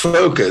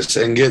focus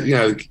and get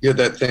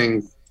that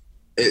thing.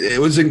 It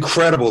was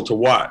incredible to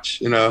watch,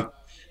 you know.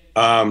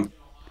 And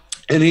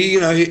he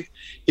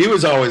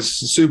was always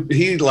super.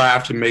 He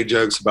laughed and made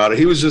jokes about it.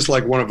 He was just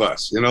like one of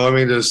us, you know. I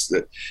mean, just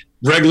a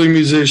regular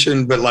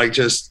musician, but like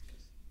just,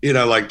 you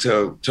know, like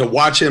to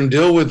watch him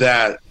deal with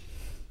that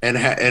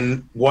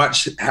and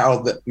watch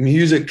how the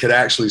music could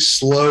actually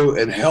slow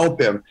and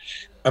help him.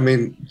 I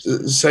mean,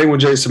 same with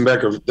Jason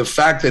Becker. The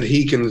fact that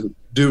he can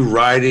do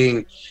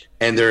writing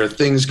and there are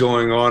things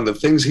going on, the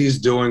things he's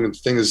doing, the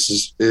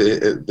things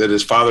that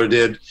his father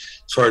did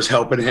as far as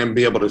helping him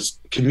be able to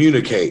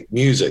communicate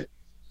music.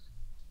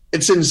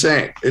 it's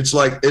insane. It's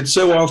like, it's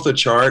so off the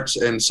charts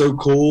and so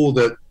cool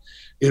that,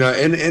 you know,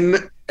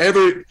 and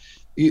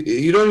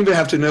you don't even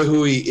have to know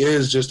who he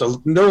is, just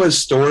know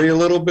his story a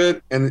little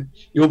bit, and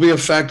you'll be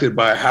affected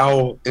by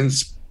how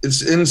it's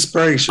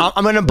inspiration.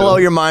 I'm going to blow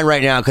your mind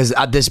right now, because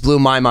this blew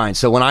my mind.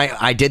 So when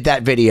I did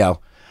that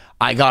video,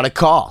 I got a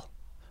call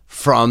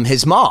from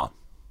his mom,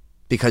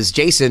 because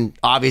Jason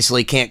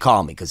obviously can't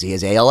call me because he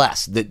has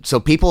ALS. So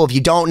people, if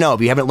you don't know,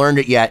 if you haven't learned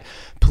it yet,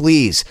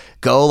 please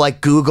go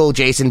like Google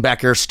Jason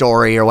Becker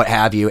story or what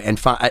have you, and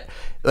find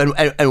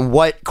and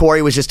what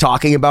Corey was just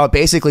talking about.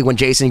 Basically, when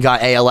Jason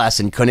got ALS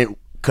and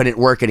couldn't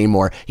work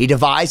anymore, he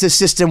devised a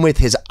system with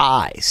his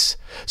eyes,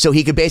 so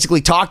he could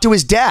basically talk to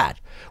his dad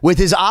with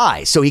his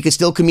eyes, so he could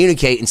still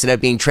communicate instead of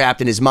being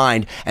trapped in his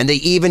mind. And they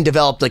even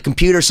developed like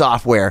computer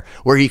software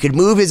where he could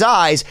move his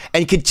eyes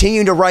and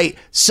continue to write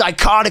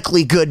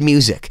psychotically good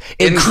music.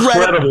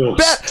 Incredible.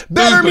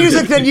 Better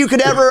music than you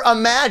could ever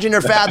imagine or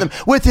fathom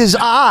with his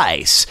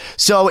eyes.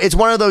 So it's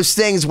one of those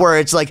things where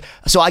it's like,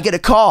 so I get a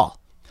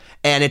call,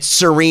 and it's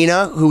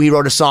Serena, who he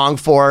wrote a song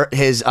for,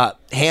 his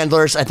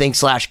handlers, I think,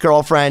 /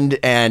 girlfriend,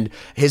 and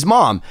his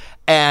mom.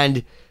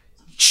 And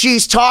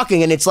she's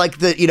talking, and it's like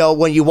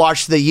when you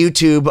watch the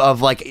YouTube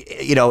of like,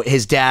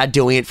 his dad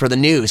doing it for the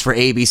news for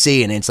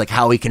ABC, and it's like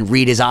how he can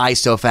read his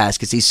eyes so fast,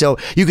 because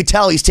you could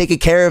tell he's taking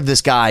care of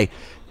this guy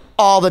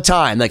all the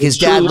time. Like his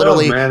dad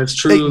literally, man, it's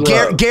true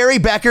love. Gary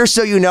Becker,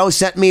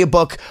 sent me a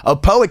book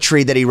of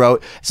poetry that he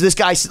wrote. So this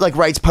guy like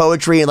writes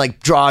poetry and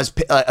like does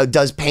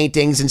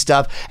paintings and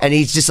stuff. And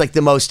he's just like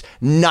the most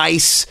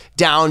nice,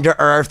 down to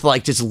earth,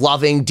 like just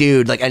loving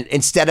dude. Like, and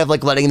instead of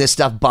like letting this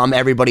stuff bum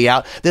everybody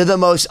out, they're the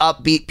most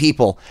upbeat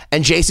people.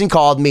 And Jason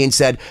called me and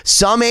said,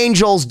 some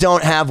angels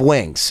don't have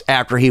wings,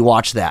 after he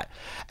watched that.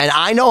 And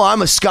I know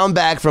I'm a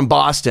scumbag from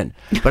Boston,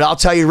 but I'll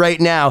tell you right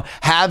now,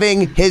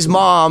 having his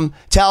mom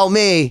tell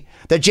me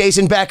that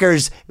Jason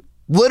Becker's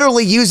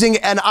literally using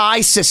an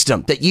eye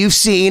system that you've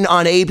seen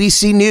on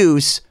ABC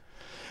News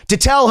to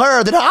tell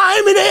her that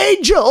I'm an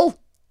angel,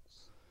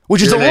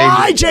 which is a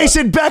lie,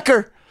 Jason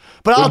Becker,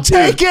 but I'll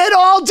take it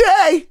all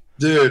day.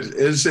 Dude,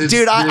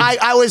 dude,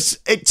 I was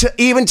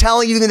even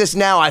telling you this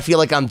now. I feel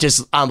like I'm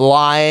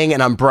lying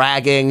and I'm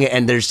bragging,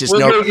 and there's just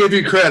no. We're gonna give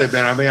you credit,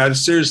 man. I mean,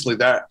 seriously,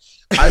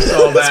 I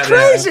saw that. It's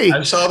crazy.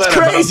 I saw that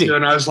about you,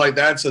 and I was like,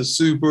 that's a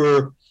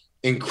super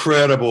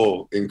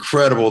incredible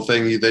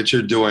thing that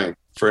you're doing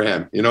for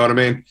him. You know what I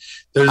mean?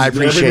 I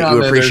appreciate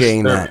you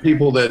appreciating that. There are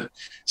people that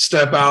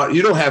step out.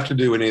 You don't have to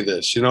do any of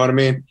this. You know what I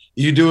mean?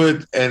 You do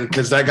it, and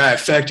because that guy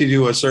affected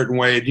you a certain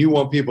way, and you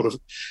want people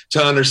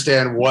to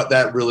understand what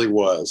that really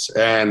was.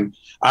 And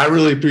I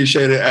really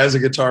appreciate it as a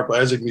guitar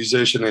player, as a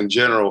musician in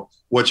general,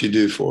 what you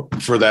do for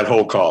that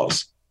whole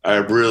cause. I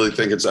really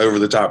think it's over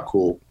the top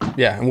cool.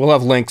 Yeah, and we'll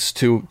have links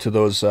to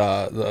those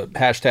the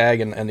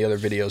hashtag and the other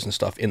videos and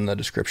stuff in the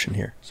description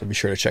here, so be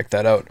sure to check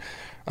that out.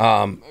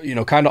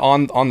 Kind of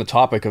on the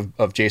topic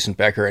of Jason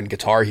Becker and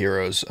guitar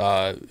heroes,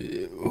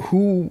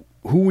 who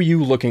were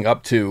you looking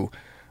up to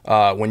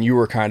when you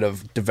were kind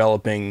of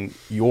developing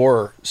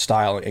your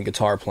style in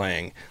guitar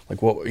playing?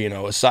 Like, what,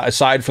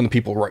 aside from the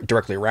people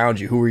directly around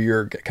you, who were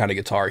your kind of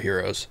guitar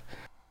heroes?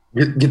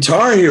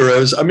 Guitar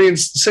heroes, I mean,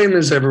 same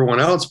as everyone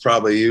else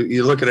probably.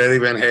 You look at Eddie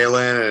Van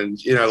Halen,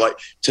 and like,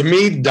 to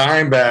me,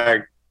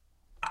 Dimebag,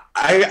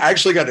 I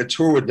actually got to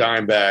tour with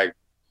Dimebag,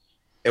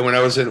 and when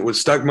I was with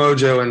Stuck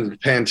Mojo and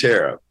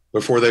Pantera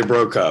before they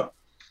broke up.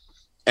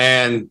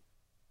 And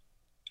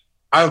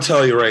I'll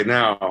tell you right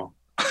now,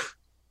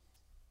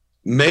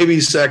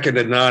 maybe second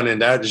to none in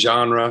that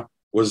genre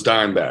was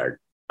Dimebag.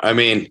 I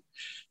mean,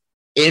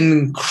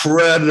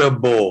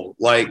 incredible.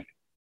 Like,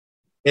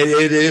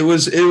 it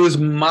was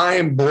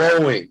mind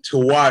blowing to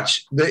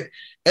watch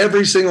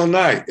every single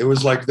night. It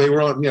was like they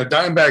were on,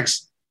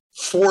 Dimebag's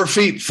 4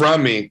 feet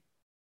from me,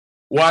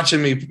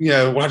 watching me,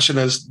 watching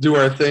us do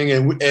our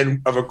thing.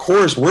 And of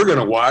course we're going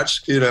to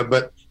watch,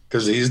 but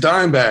because he's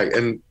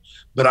Dimebag.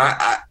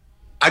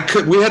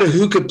 But we had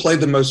who could play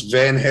the most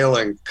Van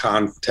Halen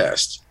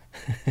contest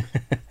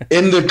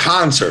in the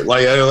concert.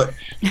 Like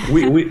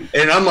we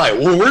and I'm like,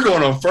 well, we're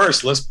going on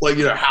first. Let's play,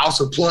 House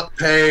of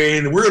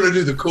Pain. We're going to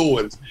do the cool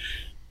ones.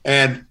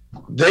 And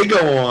they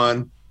go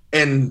on,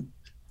 and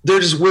they're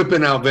just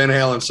whipping out Van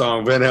Halen song,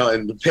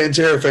 and the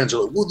Pantera fans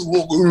are like,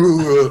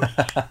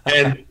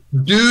 and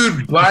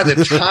dude, by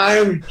the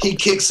time he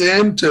kicks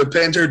in to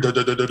Pantera,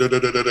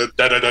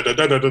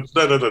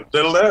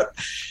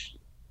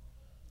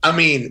 I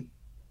mean,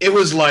 it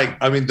was like,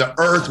 the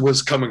earth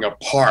was coming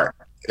apart.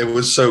 It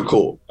was so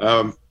cool.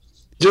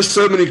 Just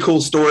so many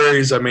cool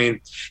stories. I mean,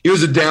 he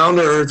was a down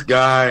to earth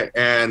guy,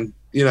 and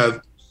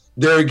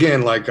there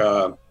again, like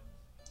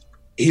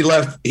he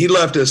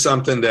left us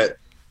something that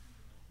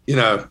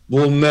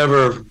we'll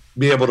never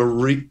be able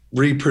to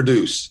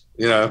reproduce.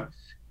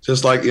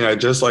 Just like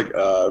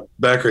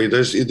Becker.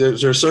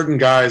 There's certain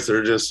guys that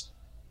are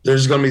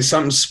there's going to be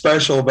something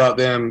special about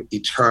them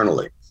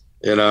eternally.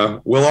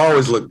 We'll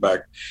always look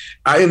back.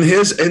 I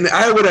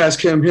would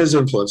ask him his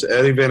influence.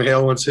 Eddie Van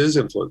Halen's his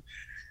influence.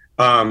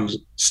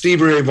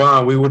 Stevie Ray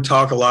Vaughan, we would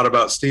talk a lot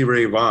about Stevie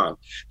Ray Vaughan.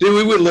 Dude,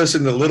 we would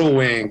listen to Little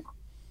Wing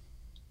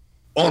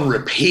on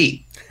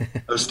repeat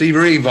of Stevie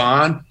Ray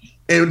Vaughan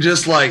and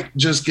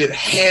just get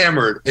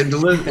hammered and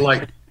deliver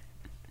like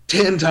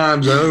 10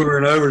 times over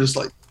and over, just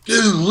like,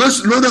 dude,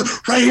 listen, no,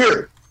 right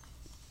here.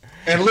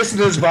 And listen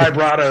to his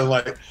vibrato,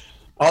 like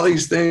all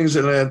these things.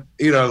 And then,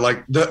 you know,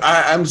 like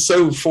I'm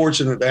so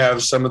fortunate to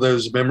have some of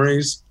those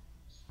memories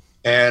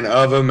and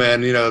of him,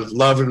 and, you know,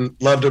 loved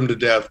him to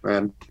death,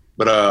 man.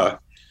 But,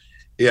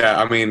 yeah,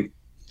 I mean,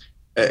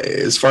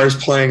 as far as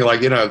playing,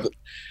 like, you know,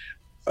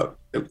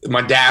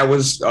 my dad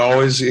he's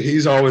always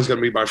going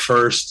to be my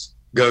first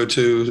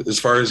go-to as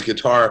far as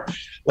guitar,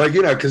 like,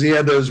 you know, because he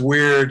had those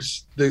weird,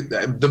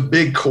 the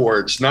big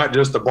chords, not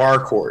just the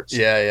bar chords.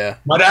 Yeah.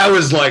 My dad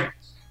was like,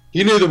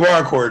 he knew the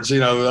bar chords, you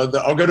know.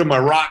 I'll go to my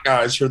rock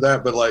guys for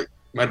that, but like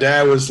my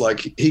dad was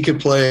like, he could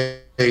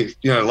play, you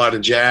know, a lot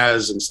of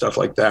jazz and stuff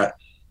like that.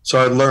 So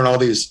I'd learn all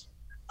these.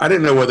 I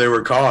didn't know what they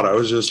were called. I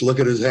was just look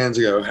at his hands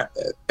and go,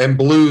 and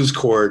blues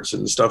chords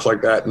and stuff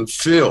like that, and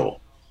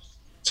feel.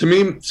 To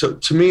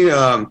me,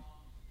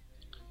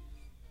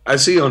 I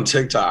see on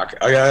TikTok,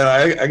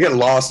 I get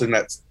lost in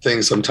that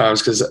thing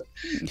sometimes because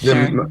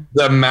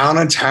the amount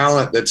of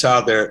talent that's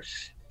out there.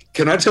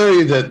 Can I tell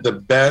you that the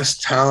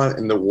best talent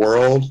in the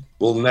world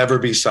will never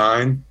be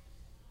signed?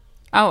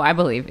 Oh, I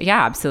believe.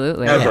 Yeah,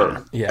 absolutely.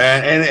 Ever. Yeah.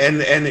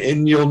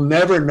 And you'll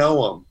never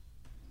know them.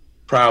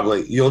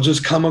 Probably. You'll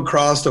just come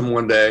across them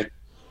one day,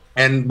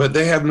 but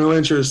they have no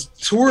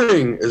interest.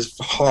 Touring is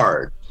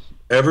hard.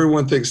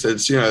 Everyone thinks that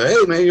it's, you know,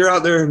 hey man, you're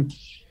out there and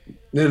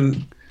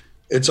then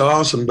it's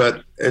awesome,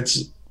 but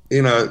it's,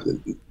 you know,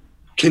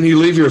 can you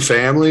leave your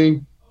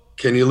family?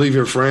 Can you leave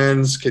your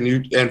friends?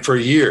 And for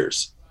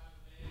years,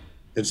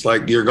 it's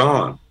like you're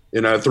gone.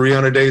 You know,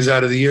 300 days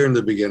out of the year in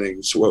the beginning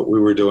is what we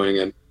were doing,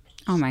 and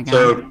oh my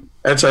god,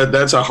 so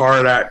that's a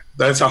hard act.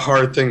 That's a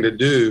hard thing to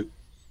do.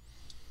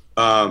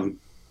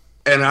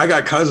 And I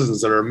got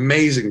cousins that are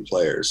amazing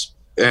players,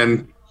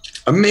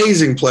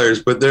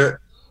 but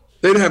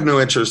they have no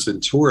interest in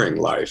touring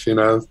life. You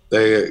know,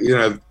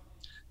 they'll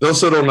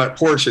sit on that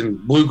porch and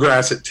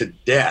bluegrass it to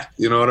death.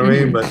 You know what I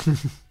mean? But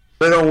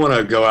they don't want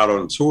to go out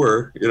on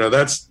tour. You know,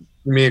 that's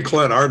me and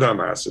Clint, our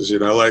dumbasses. You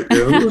know, like,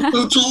 you know, let's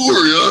go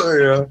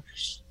tour, yeah.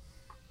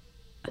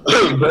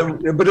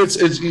 but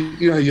it's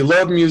you know, you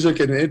love music,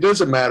 and it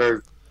doesn't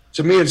matter.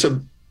 To me,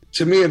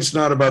 it's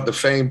not about the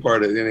fame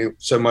part of it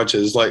so much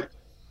as like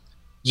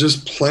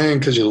just playing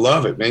because you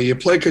love it, man. You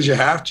play because you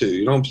have to.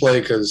 You don't play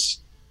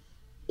because,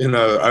 you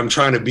know, I'm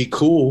trying to be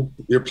cool.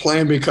 You're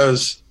playing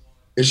because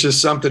it's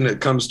just something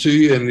that comes to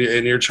you, and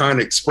you're trying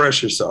to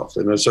express yourself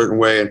in a certain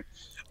way. And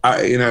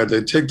you know,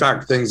 the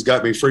TikTok thing's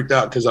got me freaked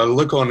out because I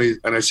look on these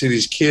and I see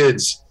these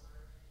kids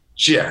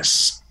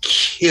just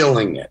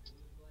killing it.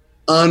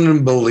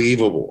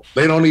 Unbelievable.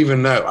 They don't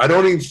even know. I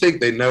don't even think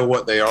they know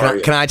what they are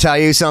yet. Can I tell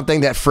you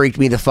something that freaked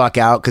me the fuck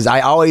out? Because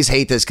I always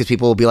hate this because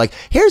people will be like,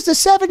 here's the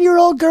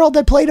 7-year-old girl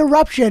that played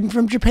Eruption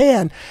from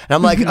Japan. And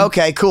I'm like,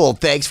 okay, cool.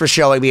 Thanks for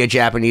showing me a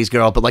Japanese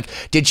girl. But like,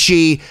 did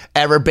she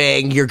ever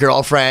bang your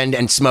girlfriend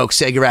and smoke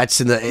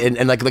cigarettes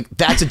and like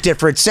that's a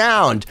different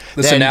sound.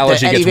 This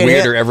analogy gets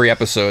weirder every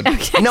episode.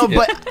 Okay. No,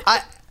 but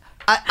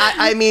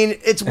I mean,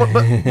 it's with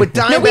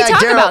Dimebag No, we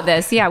talk Darrell, about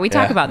this. Yeah, we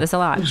talk about this a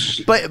lot.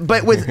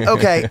 But with,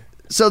 okay,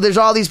 so there's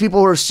all these people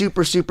who are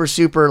super, super,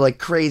 super like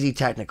crazy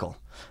technical.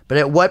 But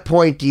at what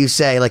point do you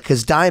say, like,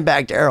 because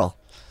Dimebag Darrell,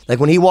 like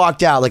when he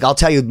walked out, like I'll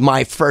tell you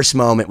my first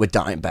moment with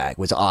Dimebag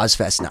was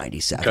Ozfest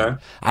 97. Okay.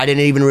 I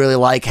didn't even really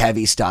like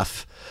heavy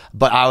stuff.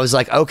 But I was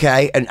like,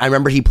 okay. And I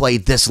remember he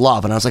played This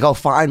Love. And I was like, oh,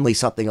 finally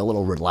something a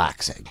little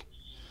relaxing.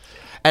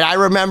 And I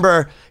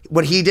remember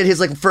when he did his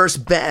like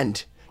first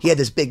bend, he had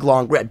this big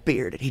long red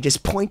beard and he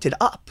just pointed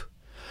up.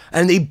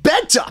 And he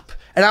bent up.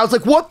 And I was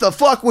like, what the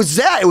fuck was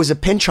that? It was a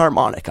pinch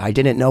harmonica. I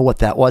didn't know what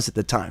that was at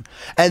the time.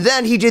 And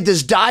then he did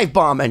this dive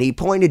bomb and he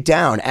pointed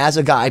down as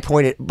a guy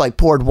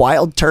poured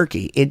wild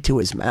turkey into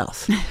his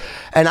mouth.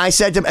 And I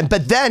said to him,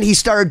 but then he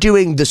started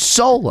doing the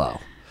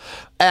solo.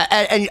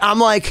 And I'm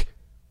like,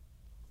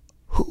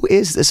 who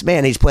is this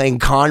man? He's playing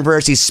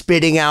Converse. He's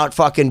spitting out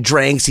fucking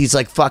drinks. He's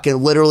like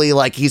fucking literally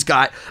like he's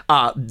got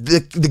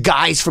the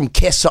guys from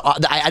Kiss.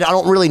 I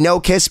don't really know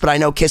Kiss, but I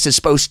know Kiss is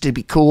supposed to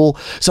be cool.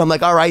 So I'm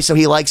like, all right, so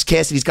he likes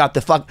Kiss and he's got the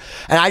fuck.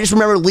 And I just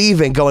remember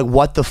leaving going,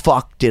 what the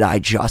fuck did I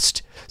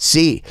just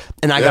see?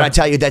 And I gotta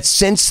tell you that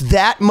since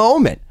that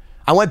moment,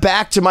 I went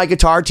back to my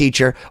guitar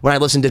teacher when I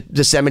listened to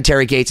the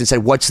Cemetery Gates and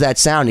said, what's that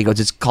sound? He goes,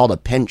 it's called a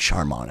pinch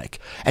harmonic.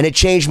 And it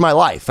changed my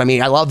life. I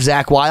mean, I love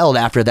Zakk Wylde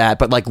after that,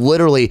 but like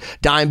literally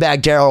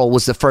Dimebag Darrell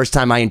was the first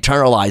time I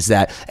internalized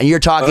that. And you're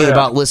talking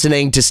about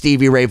listening to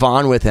Stevie Ray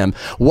Vaughan with him.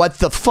 What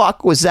the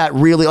fuck was that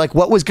really like?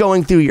 What was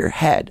going through your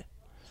head?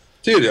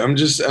 Dude,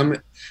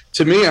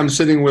 to me, I'm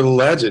sitting with a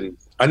legend.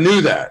 I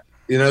knew that,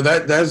 you know,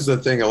 that's the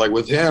thing. Like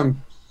with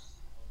him,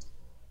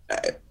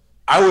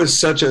 I was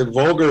such a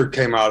Vulgar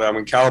came out. I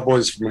mean,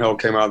 Cowboys from Hell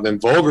came out, then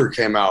Vulgar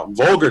came out.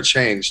 Vulgar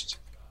changed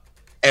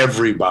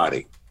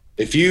everybody.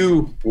 If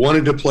you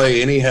wanted to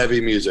play any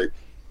heavy music,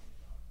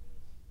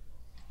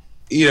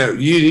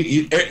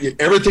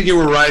 everything you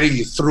were writing,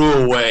 you threw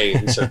away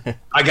and said,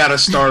 I got to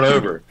start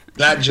over.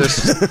 That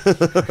just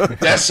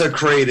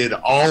desecrated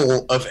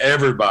all of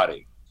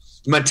everybody.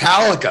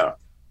 Metallica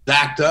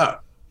backed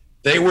up.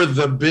 They were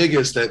the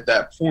biggest at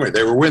that point.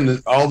 They were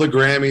winning all the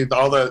Grammys,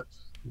 all the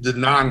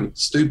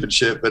non-stupid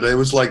shit, but it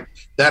was like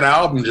that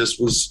album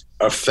just was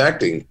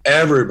affecting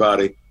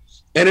everybody.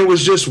 And it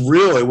was just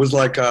real. It was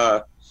like,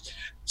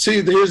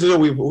 see, here's the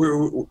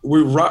deal.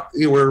 We're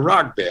a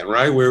rock band,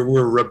 right? We're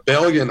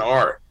rebellion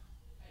art.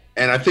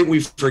 And I think we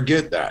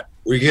forget that.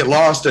 We get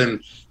lost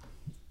in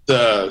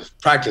the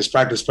practice.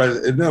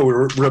 No,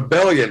 we're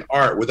rebellion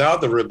art.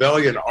 Without the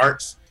rebellion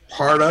arts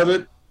part of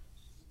it,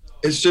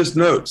 it's just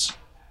notes.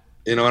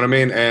 You know what I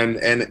mean?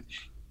 And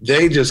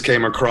they just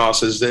came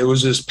across as it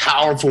was just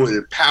powerful. It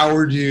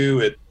empowered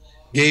you. It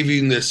gave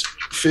you this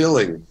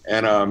feeling.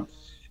 And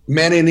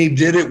man, and he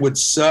did it with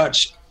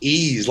such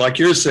ease. Like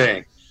you're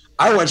saying,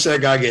 I watched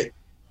that guy get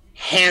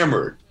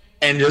hammered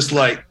and just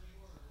like,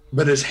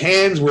 but his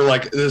hands were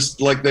like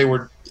this, like they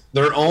were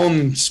their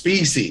own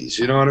species.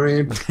 You know what I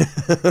mean?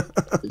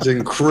 It's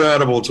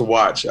incredible to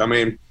watch. I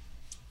mean,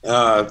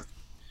 the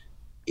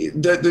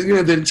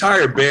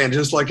entire band,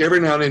 just like every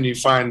now and then you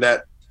find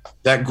that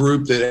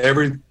group that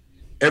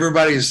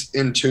everybody's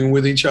in tune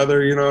with each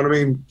other. You know what I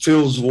mean?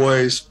 Phil's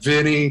voice,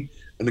 Vinny,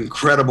 an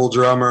incredible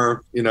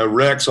drummer,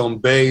 Rex on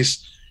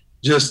bass,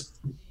 just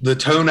the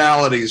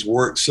tonalities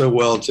work so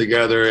well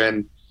together,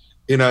 and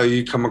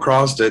you come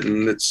across it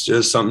and it's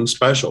just something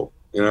special.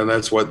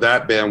 That's what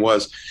that band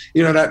was.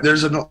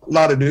 There's a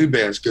lot of new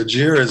bands.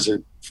 Gojira is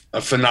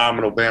a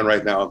phenomenal band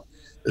right now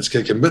that's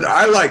kicking. But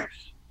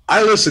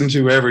I listen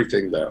to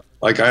everything though.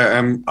 Like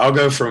I'll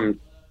go from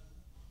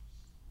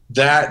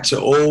that to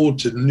old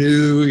to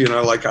new.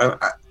 Like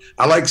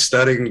I like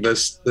studying the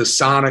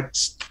sonic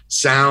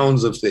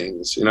sounds of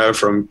things.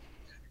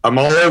 I'm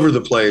all over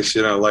the place.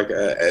 When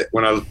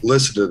I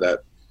listen to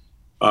that.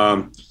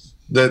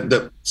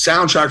 The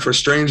soundtrack for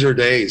Stranger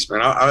Days,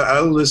 man, I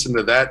listen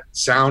to that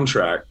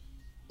soundtrack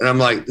and I'm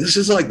like, this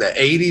is like the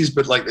 80s,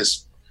 but like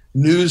this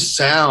new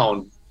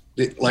sound.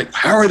 Like,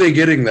 how are they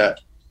getting that?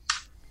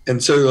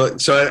 And so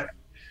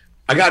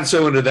I got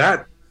so into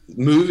that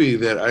movie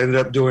that I ended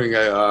up doing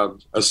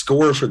a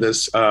score for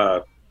this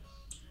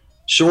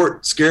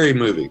short, scary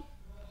movie.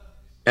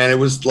 And it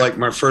was like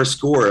my first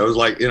score. I was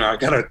like,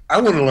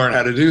 I want to learn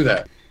how to do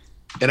that.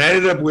 And I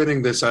ended up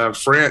winning this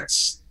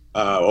France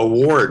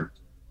award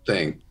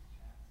thing.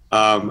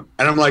 And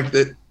I'm like,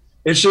 that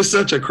it's just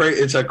such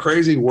it's a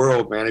crazy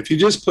world, man. If you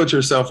just put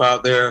yourself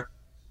out there,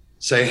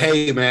 say,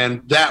 hey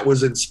man, that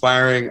was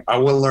inspiring. I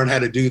want to learn how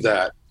to do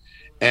that,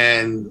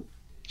 and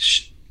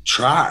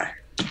try,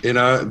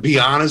 be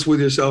honest with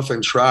yourself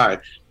and try.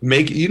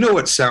 Make,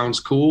 what sounds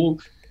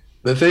cool.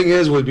 The thing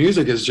is with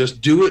music is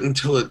just do it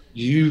until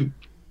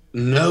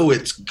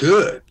it's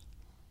good.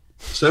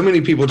 So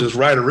many people just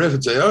write a riff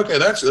and say, okay,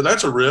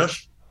 that's a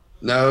riff.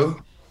 No.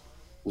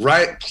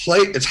 Play.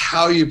 It's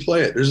how you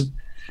play it. There's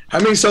how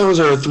many songs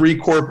are a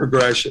 3-chord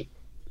progression?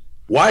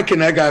 Why can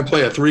that guy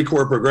play a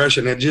 3-chord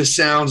progression? It just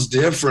sounds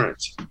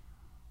different.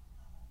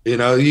 You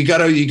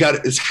got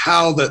it's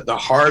how the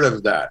heart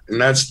of that, and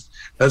that's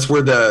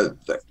where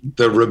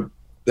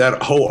that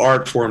whole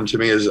art form to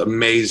me is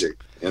amazing.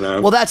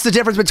 Well, that's the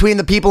difference between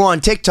the people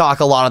on TikTok,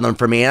 a lot of them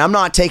for me. And I'm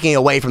not taking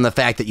away from the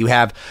fact that you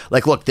have,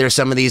 like, look, there's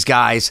some of these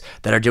guys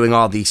that are doing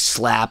all these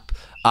slap,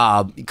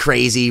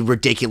 crazy,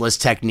 ridiculous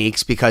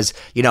techniques because,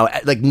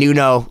 like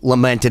Nuno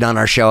lamented on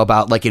our show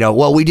about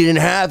well, we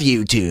didn't have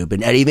YouTube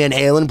and Eddie Van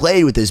Halen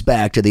played with his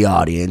back to the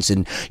audience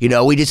and,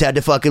 we just had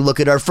to fucking look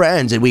at our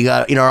friends and we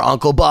got, our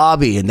Uncle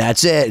Bobby and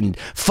that's it. And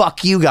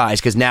fuck you guys.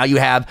 Cause now you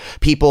have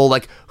people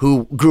like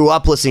who grew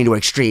up listening to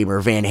Extreme or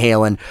Van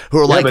Halen who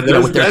are with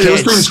their kids.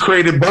 Those things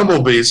created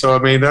Bumblebee. So, I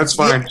mean, that's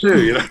fine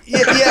too.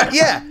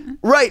 Yeah.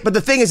 Right. But the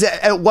thing is,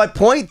 at what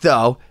point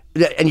though,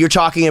 and you're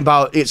talking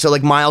about it, so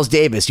like Miles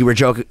Davis, we're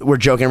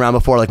joking around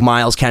before, like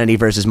Miles Kennedy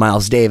versus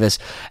Miles Davis,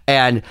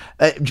 and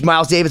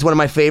Miles Davis, one of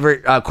my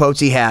favorite quotes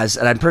he has,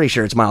 and I'm pretty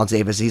sure it's Miles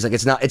Davis. He's like,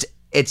 it's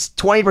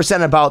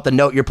 20% about the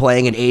note you're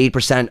playing and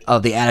 80%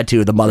 of the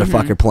attitude of the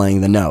motherfucker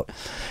playing the note.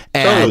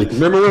 And totally.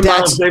 Remember when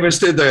Miles Davis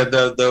did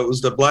it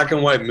was the black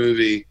and white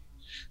movie,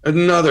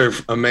 another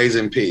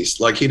amazing piece.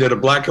 Like he did a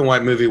black and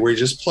white movie where he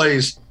just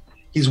plays,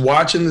 he's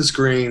watching the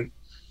screen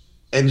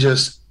and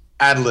just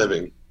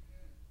ad-libbing.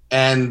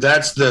 And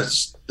that's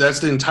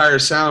the entire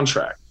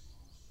soundtrack.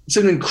 It's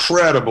an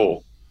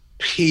incredible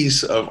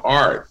piece of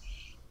art,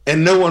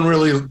 and no one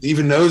really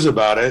even knows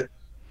about it.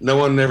 No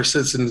one ever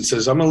sits and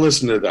says, "I'm gonna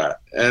listen to that."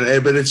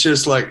 But it's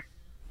just like,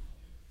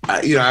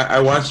 I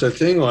watched a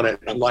thing on it,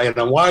 and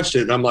I watched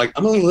it, and I'm like,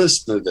 I'm gonna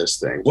listen to this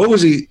thing. What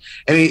was he?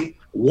 And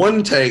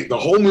one take, the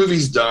whole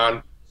movie's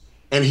done,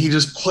 and he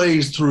just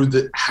plays through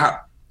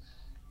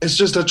it's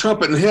just a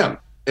trumpet and him.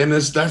 And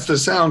that's the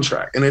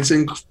soundtrack, and it's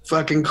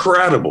fucking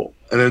incredible.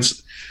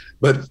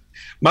 But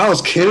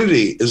Miles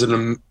Kennedy is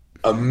an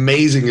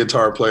amazing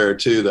guitar player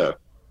too, though.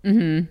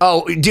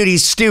 Oh, dude,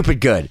 he's stupid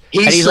good.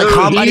 He's and he's so-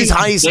 like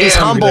he's he's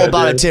damn humble good,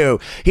 about it dude. too.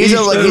 He's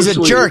a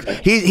so jerk.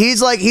 sweet. He's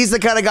the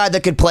kind of guy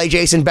that could play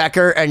Jason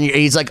Becker, and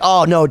he's like,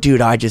 oh no,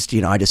 dude, I just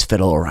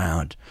fiddle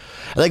around.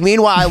 Like,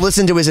 meanwhile, I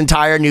listened to his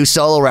entire new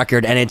solo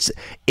record, and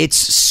it's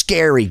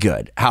scary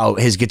good how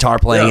his guitar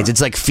playing is.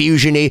 It's like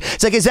fusion-y.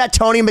 It's like, is that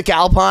Tony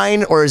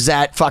McAlpine or is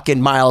that fucking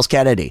Miles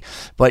Kennedy?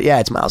 But yeah,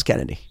 it's Miles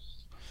Kennedy.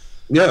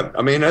 Yeah,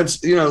 I mean,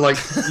 that's, like,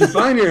 you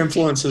find your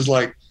influences,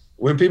 like,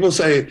 when people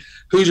say,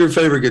 who's your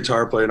favorite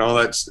guitar player and all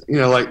that,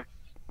 like,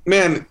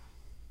 man,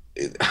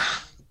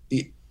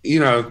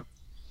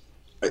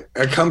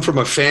 I come from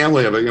a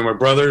family of it. My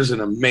brother's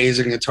an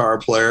amazing guitar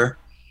player.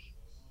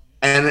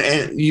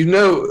 And you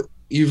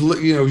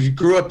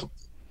grew up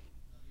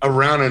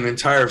around an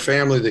entire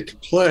family that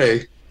could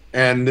play,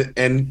 and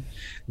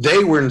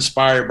they were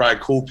inspired by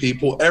cool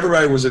people.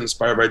 Everybody was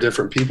inspired by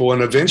different people,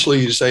 and eventually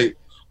you say,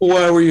 well,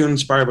 why were you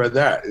inspired by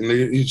that?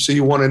 And so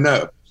you want to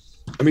know.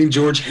 I mean,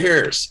 George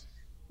Harris,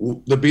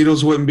 the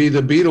Beatles wouldn't be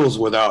the Beatles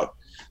without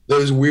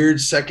those weird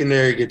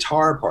secondary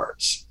guitar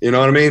parts. You know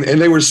what I mean?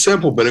 And they were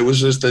simple, but it was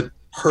just the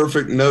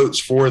perfect notes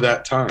for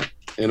that time.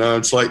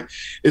 It's like,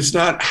 it's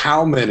not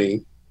how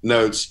many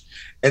notes.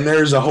 And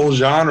there's a whole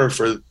genre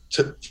for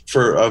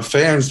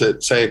fans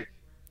that say,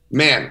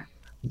 man,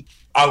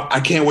 I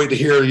can't wait to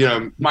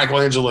hear,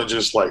 Michelangelo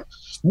just like,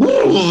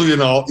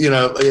 whoa,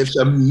 it's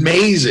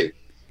amazing.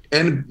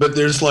 But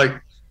there's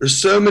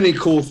so many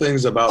cool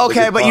things about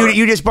Okay, but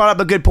you just brought up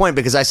a good point,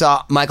 because I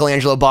saw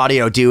Michelangelo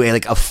Badio do a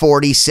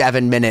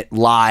 47-minute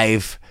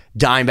live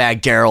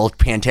Dimebag Darrell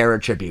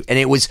Pantera tribute, and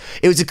it was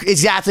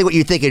exactly what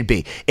you think it'd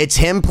be. It's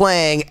him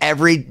playing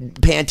every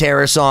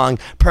Pantera song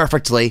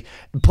perfectly,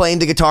 playing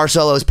the guitar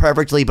solos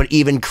perfectly, but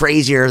even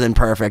crazier than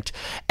perfect.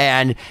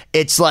 And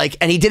it's like,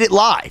 and he did it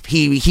live.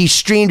 He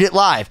streamed it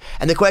live.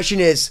 And the question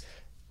is,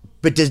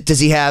 but does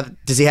he have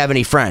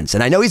any friends?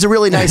 And I know he's a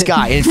really nice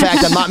guy. In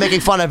fact, I'm not making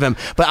fun of him,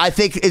 but I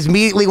think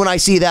immediately when I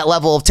see that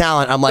level of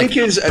talent, I'm like, I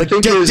think his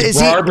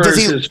barber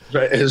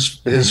is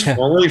his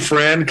only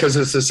friend, because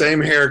it's the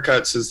same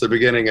haircut since the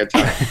beginning of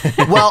time.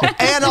 Well,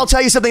 and I'll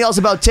tell you something else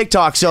about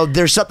TikTok. So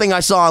there's something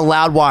I saw on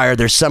Loudwire.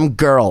 There's some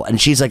girl, and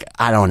she's like,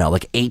 I don't know,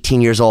 like 18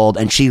 years old,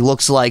 and she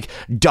looks like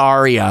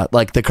Daria,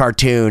 like the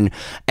cartoon,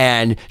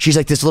 and she's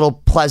like this little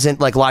pleasant,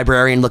 like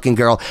librarian looking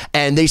girl.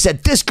 And they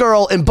said, this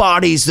girl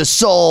embodies the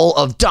soul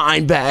of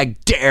Dimebag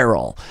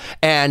Darrell.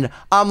 And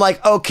I'm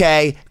like,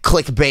 okay,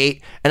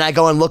 clickbait. And I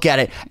go and look at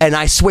it, and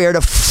I swear to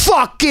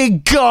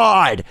fucking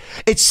God,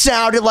 it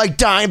sounded like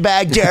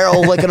Dimebag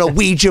Darrell, like on a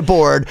Ouija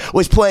board,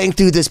 was playing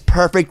through this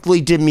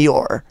perfectly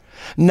demure,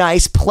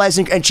 nice,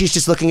 pleasant, and she's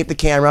just looking at the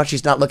camera.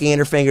 She's not looking at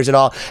her fingers at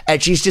all,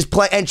 and she's just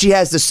playing. And she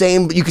has the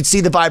same. You can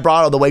see the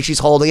vibrato, the way she's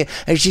holding it,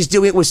 and she's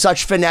doing it with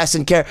such finesse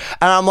and care.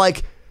 And I'm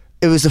like,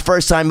 it was the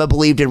first time I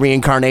believed in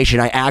reincarnation.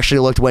 I actually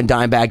looked when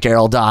Dimebag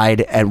Darrell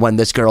died and when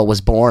this girl was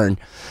born,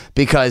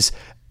 because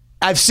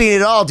I've seen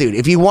it all, dude.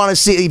 If you want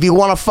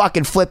to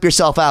fucking flip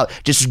yourself out,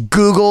 just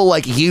Google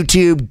like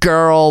YouTube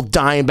girl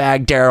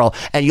Dimebag Darrell,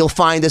 and you'll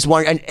find this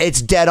one, and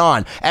it's dead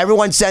on.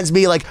 Everyone sends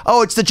me like,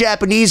 oh, it's the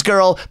Japanese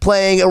girl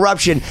playing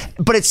Eruption,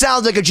 but it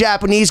sounds like a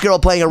Japanese girl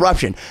playing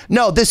Eruption.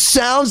 No, this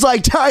sounds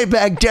like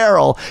Dimebag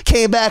Darrell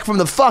came back from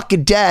the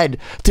fucking dead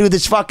through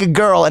this fucking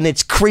girl, and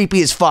it's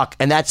creepy as fuck.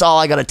 And that's all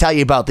I got to tell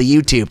you about the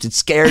YouTube. It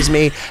scares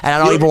me, and I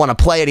don't even want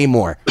to play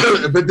anymore.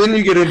 But then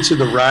you get into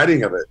the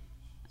writing of it.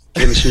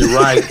 Can she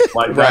write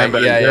like Right,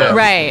 Dimebag yeah. Darrell?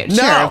 Right. No.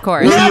 Sure, of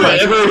course. Have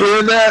you ever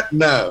heard that?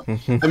 No.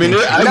 I mean, you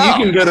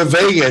can go to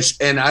Vegas,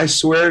 and I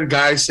swear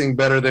guys sing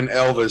better than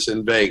Elvis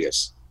in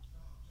Vegas.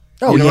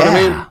 Oh, You know yeah. what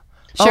I mean?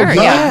 Sure,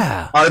 Oh,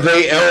 yeah. Are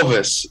they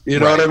Elvis? You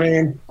know what I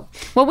mean?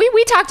 Well,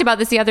 we talked about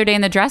this the other day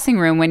in the dressing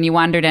room when you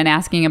wandered in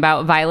asking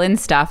about violin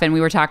stuff, and we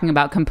were talking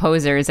about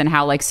composers and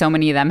how like so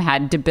many of them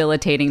had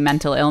debilitating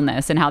mental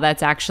illness, and how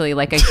that's actually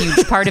like a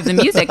huge part of the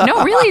music.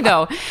 No, really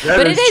though.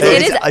 But it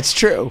is It's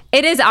true.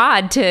 It is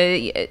odd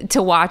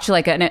to watch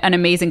like an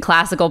amazing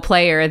classical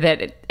player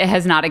that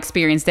has not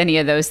experienced any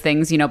of those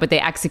things, but they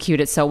execute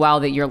it so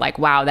well that you're like,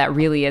 wow, that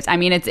really is. I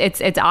mean,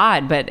 it's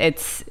odd, but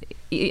it's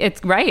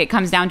right. It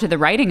comes down to the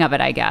writing of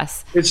it, I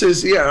guess. It's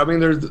just, yeah. I mean,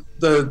 there's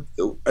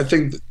I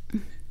think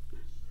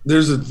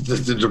there's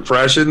the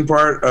depression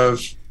part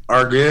of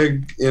our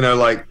gig,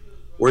 like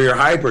where you're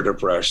hyper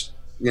depressed,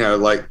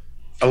 like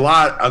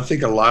I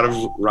think a lot of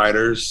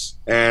writers,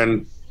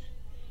 and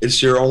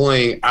it's your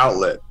only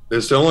outlet.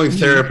 It's the only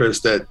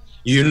therapist that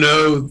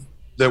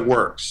that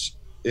works.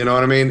 You know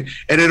what I mean?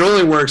 And it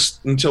only works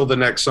until the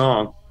next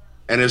song.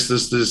 And it's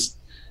this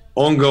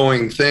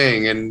ongoing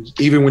thing. And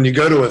even when you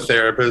go to a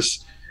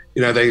therapist,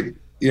 they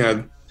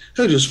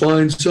just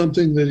find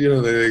something that,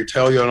 they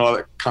tell you in all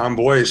that calm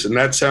voice, and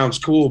that sounds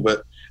cool,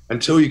 but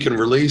until you can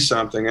release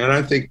something. And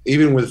I think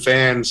even with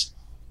fans,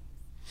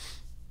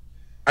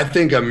 I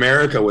think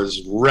America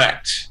was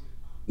wrecked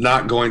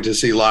not going to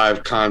see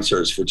live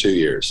concerts for 2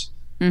 years.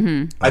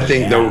 Mm-hmm. I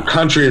think the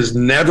country has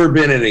never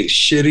been in a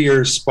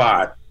shittier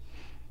spot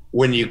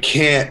when you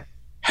can't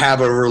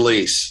have a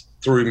release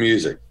through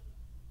music.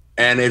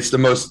 And it's the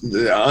most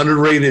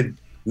underrated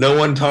No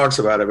one talks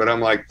about it, but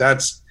I'm like,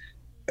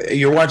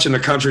 you're watching the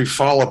country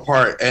fall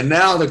apart. And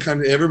now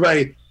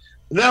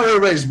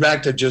everybody's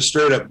back to just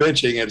straight up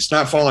bitching. It's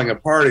not falling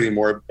apart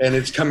anymore, and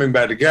it's coming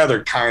back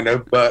together kind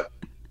of, but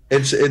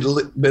when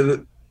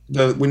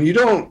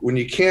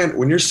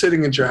you're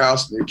sitting at your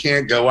house and you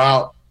can't go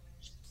out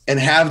and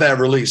have that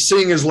release,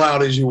 sing as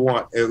loud as you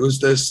want. It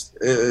was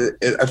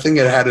I think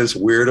it had this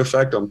weird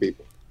effect on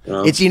people.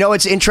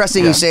 It's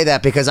interesting you say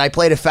that, because I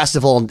played a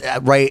festival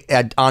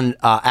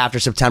after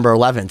September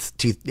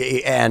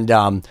 11th, and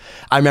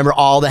I remember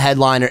all the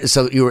headliners.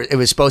 So it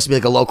was supposed to be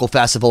like a local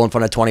festival in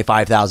front of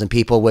 25,000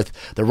 people with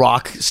the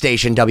rock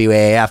station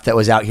WAAF that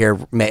was out here,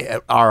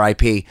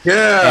 R.I.P.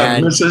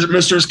 Yeah,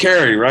 Mistress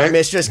Carrie, right?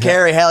 Mistress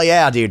Carrie, hell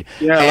yeah, dude.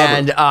 Yeah,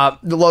 and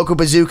the Local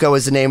Bazooka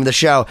was the name of the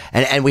show,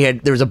 and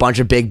there was a bunch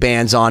of big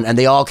bands on, and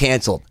they all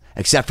canceled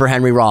except for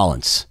Henry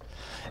Rollins.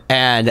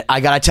 And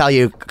I got to tell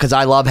you, because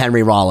I love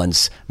Henry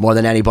Rollins more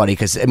than anybody,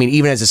 because, I mean,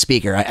 even as a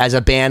speaker, as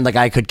a band, like,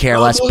 I could care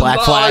less. Black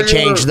Flag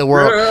changed the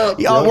world.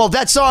 Yeah. Well,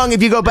 that song,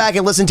 if you go back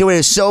and listen to it,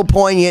 is so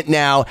poignant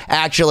now,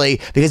 actually,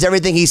 because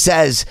everything he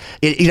says,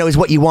 is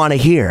what you want to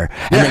hear.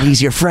 And then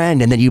he's your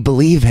friend, and then you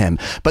believe him.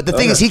 But the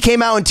thing is, he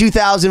came out in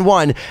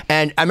 2001,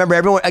 and I remember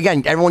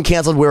everyone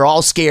canceled. We were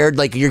all scared,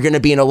 like, you're going to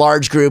be in a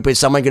large group. Is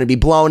someone going to be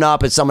blown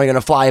up? Is someone going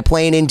to fly a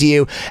plane into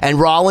you? And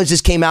Rollins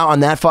just came out on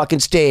that fucking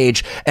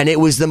stage, and it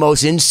was the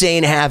most insane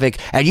havoc.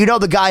 And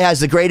the guy has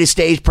the greatest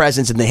stage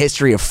presence in the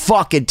history of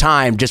fucking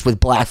time, just with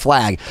Black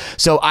Flag.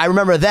 So I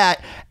remember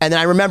that, and then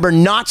I remember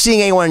not seeing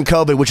anyone in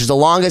COVID, which is the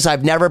longest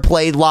I've never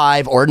played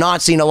live or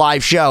not seen a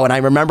live show. And I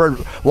remember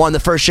one of the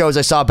first shows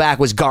I saw back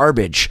was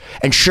Garbage,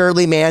 and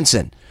Shirley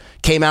Manson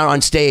came out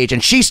on stage,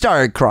 and she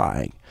started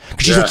crying.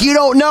 She's like, you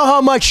don't know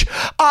how much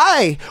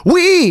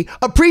we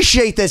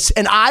appreciate this.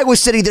 And I was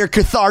sitting there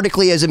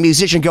cathartically as a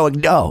musician going,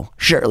 no,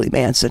 Shirley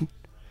Manson,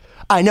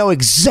 I know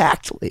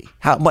exactly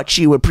how much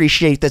you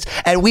appreciate this.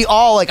 And we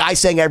all, like, I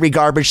sang every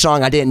Garbage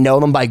song. I didn't know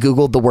them, but I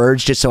Googled the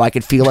words just so I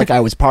could feel like I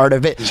was part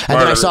of it. And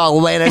then I saw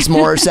Alanis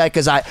Morissette,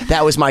 because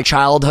that was my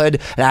childhood.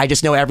 And I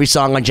just know every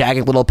song on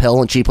Jagged Little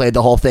Pill, and she played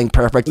the whole thing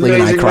perfectly.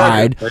 Amazing, and I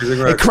cried.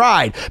 I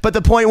cried. But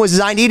the point was,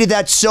 I needed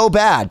that so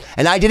bad.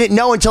 And I didn't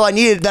know until I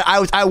needed that.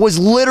 I was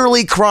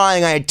literally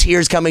crying. I had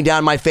tears coming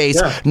down my face,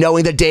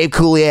 knowing that Dave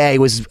Coulier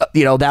was,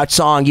 that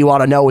song You Ought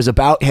to Know was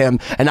about him.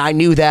 And I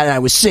knew that, and I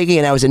was singing,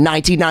 and I was in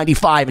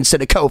 1995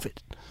 instead of COVID.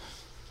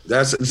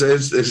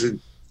 It's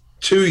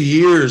 2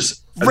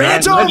 years.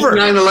 Rant's over.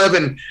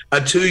 9/11, a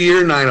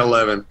 2-year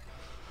 9/11,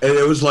 and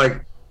it was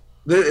like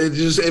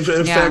it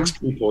affects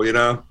people,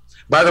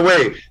 By the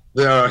way,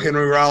 the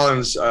Henry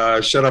Rollins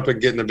 "Shut Up and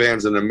Get in the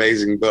Band's" an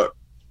amazing book.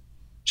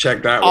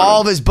 Check that one.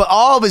 All of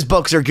his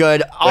books are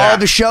good. All of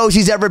the shows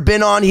he's ever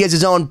been on. He has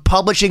his own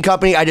publishing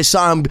company. I just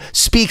saw him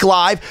speak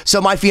live. So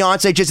my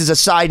fiance, just as a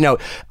side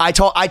note, I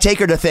take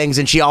her to things,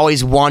 and she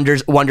always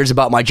wonders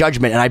about my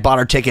judgment. And I bought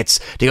her tickets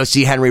to go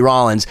see Henry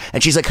Rollins,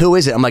 and she's like, "Who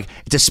is it?" I'm like,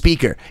 "It's a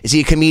speaker." Is he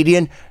a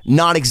comedian?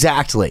 Not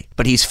exactly,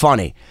 but he's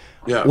funny.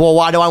 Yeah. Well,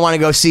 why do I want to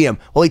go see him?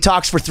 Well, he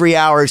talks for 3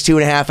 hours,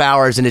 2.5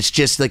 hours, and it's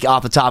just like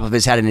off the top of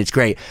his head, and it's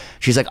great.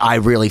 She's like, I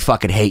really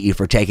fucking hate you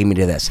for taking me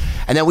to this.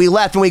 And then we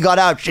left, and we got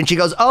out, and she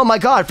goes, oh my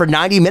God, for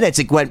 90 minutes,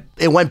 it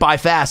went by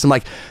fast. I'm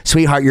like,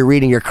 sweetheart, you're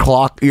reading your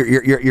clock,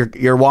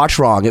 your watch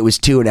wrong. It was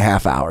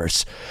 2.5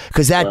 hours.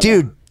 Because that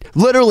dude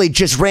literally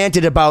just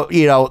ranted about,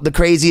 the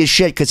craziest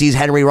shit because he's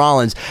Henry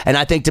Rollins. And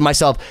I think to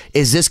myself,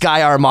 is this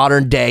guy our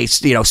modern day,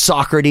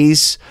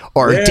 Socrates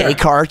or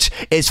Descartes?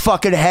 Is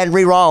fucking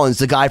Henry Rollins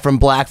the guy from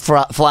Black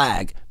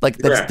Flag? Like,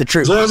 that's the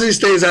truth. As long as he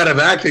stays out of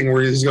acting,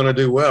 where he's going to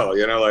do well,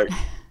 like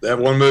that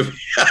one movie.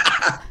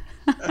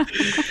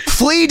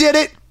 Flea did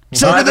it.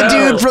 So did the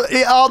dude for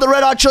all the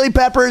Red Hot Chili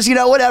Peppers,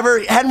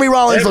 whatever. Henry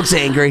Rollins looks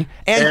angry.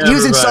 And he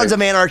was in Sons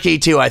of Anarchy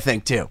too, I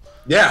think, too.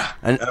 Yeah,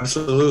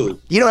 absolutely.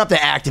 You don't have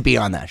to act to be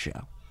on that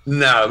show.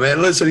 No,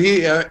 man. Listen,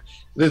 the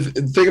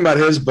thing about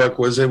his book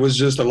was it was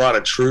just a lot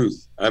of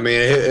truth. I mean,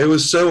 it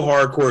was so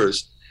hardcore.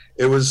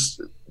 It was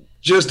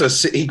just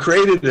he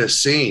created a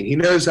scene. He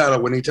knows how to,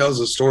 when he tells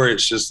a story,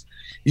 it's just,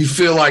 you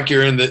feel like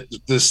you're in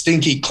the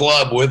stinky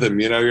club with him.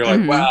 You're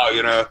like, wow,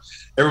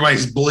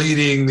 everybody's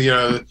bleeding.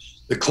 The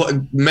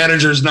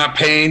manager's not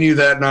paying you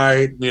that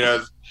night.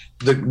 The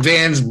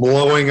van's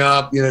blowing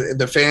up.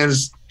 The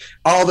fans.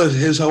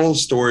 His whole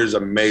story is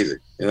amazing,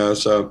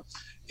 So,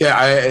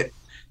 yeah,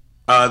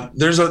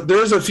 there's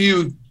a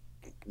few.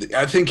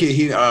 I think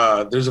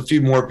there's a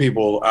few more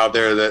people out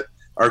there that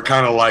are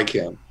kind of like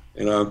him,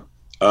 What's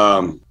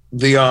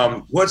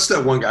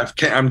that one guy?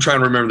 I'm trying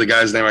to remember the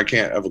guy's name. I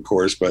can't, of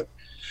course, but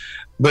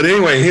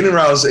anyway, Henry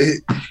Rollins,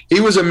 he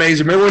was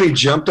amazing. Remember when he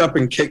jumped up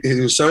and kicked? He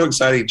was so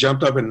excited. He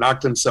jumped up and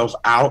knocked himself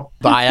out.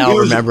 I don't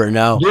remember.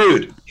 No,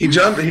 dude, he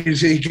jumped.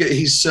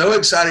 He's so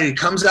excited. He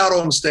comes out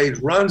on stage,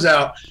 runs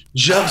out,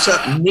 jumps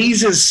up, knees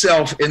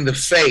himself in the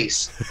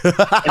face,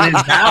 and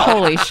is out.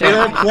 Holy shit! They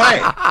don't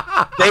play.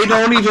 They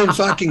don't even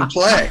fucking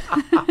play.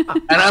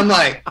 And I'm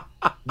like,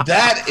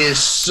 that is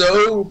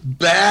so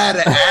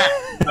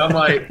badass. I'm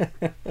like,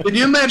 can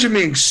you imagine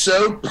being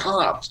so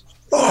pumped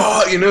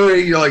oh,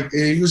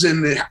 he was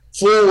in the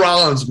full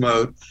Rollins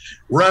mode,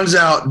 runs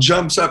out,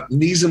 jumps up,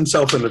 knees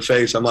himself in the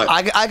face. I'm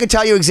like, I could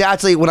tell you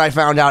exactly when I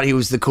found out he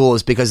was the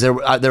coolest, because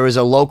there was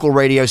a local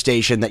radio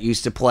station that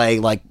used to play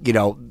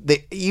the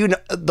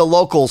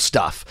local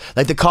stuff,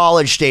 like the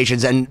college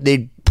stations, and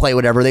they'd play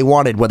whatever they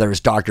wanted, whether it was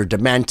Dr.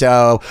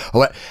 Demento or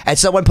what. And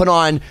someone put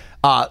on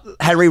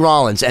Henry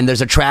Rollins, and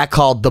there's a track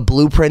called "The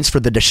Blueprints for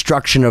the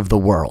Destruction of the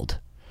World."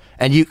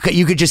 And you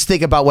could just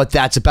think about what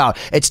that's about.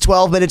 It's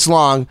 12 minutes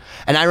long,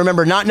 and I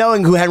remember not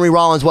knowing who Henry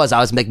Rollins was.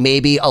 I was like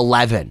maybe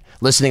 11,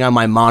 listening on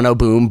my mono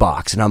boom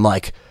box, and I'm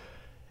like,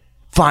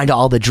 find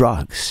all the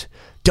drugs.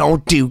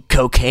 Don't do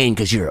cocaine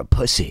because you're a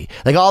pussy.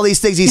 Like all these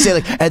things he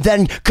said, and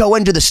then go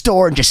into the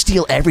store and just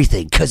steal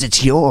everything because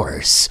it's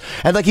yours.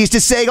 And like he's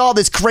just saying all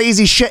this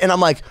crazy shit, and I'm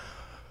like,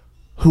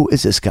 who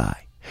is this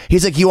guy?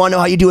 He's like, you want to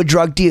know how you do a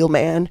drug deal,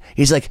 man?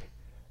 He's like,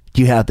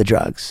 do you have the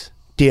drugs?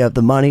 Do you have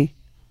the money?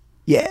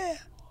 Yeah.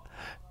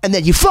 And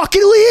then you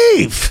fucking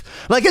leave,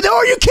 or you kill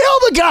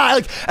the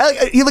guy.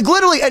 He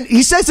literally, and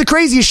he says the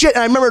craziest shit.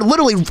 And I remember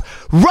literally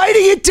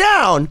writing it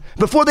down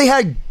before they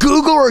had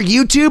Google or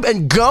YouTube,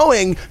 and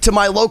going to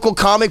my local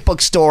comic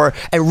book store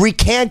and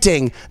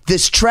recanting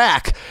this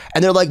track.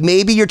 And they're like,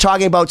 maybe you're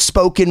talking about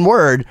spoken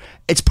word.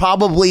 It's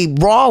probably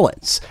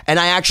Rollins. And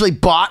I actually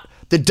bought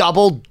the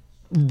double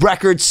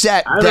record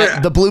set,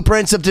 the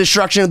Blueprints of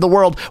Destruction of the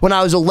World, when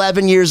I was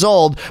 11 years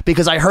old,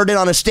 because I heard it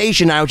on a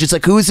station. I was just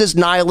like, who's this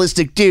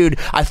nihilistic dude?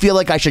 I feel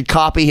like I should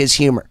copy his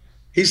humor.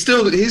 He's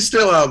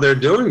still out there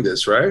doing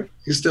this, right?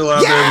 He's still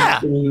out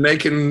there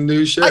making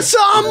new shit. I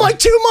saw him like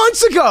 2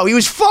 months ago. He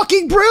was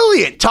fucking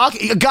brilliant.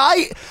 A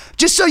guy,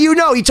 just so you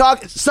know,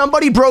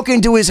 somebody broke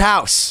into his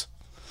house.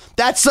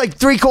 That's like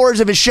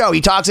 3/4 of his show.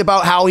 He talks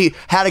about how he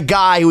had a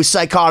guy who was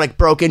psychotic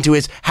broke into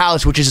his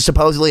house, which is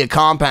supposedly a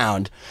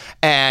compound,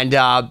 and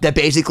that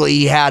basically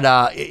he had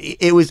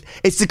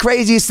it's the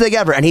craziest thing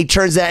ever. And he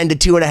turns that into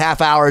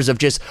 2.5 hours of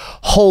just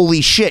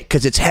holy shit,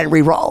 because it's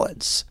Henry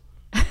Rollins.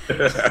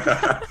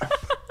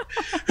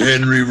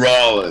 Henry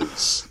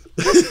Rollins.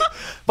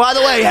 By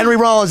the way, Henry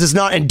Rollins has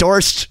not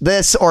endorsed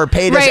this or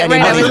paid us any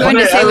money. I was going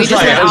to say we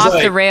just went off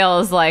the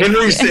rails.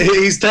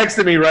 He's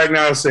texting me right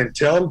now saying,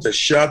 "Tell him to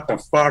shut the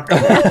fuck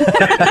up."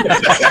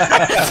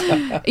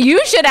 You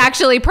should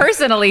actually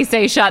personally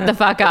say, "Shut the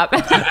fuck up."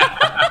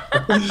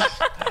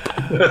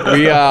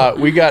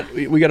 we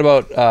got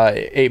about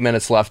 8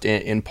 minutes left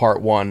in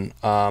part one.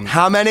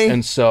 How many?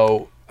 And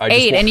so.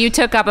 8, and you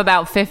took up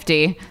about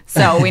 50.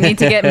 So we need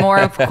to get more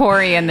of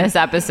Corey in this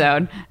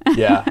episode.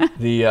 Yeah.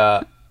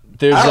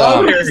 There's I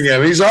love hearing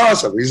him. He's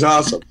awesome.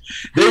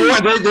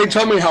 They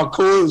told me how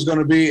cool it was going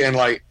to be, and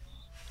like,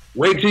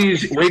 wait till you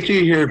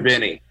hear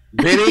Benny,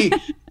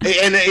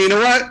 and you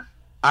know what?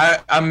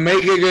 I'm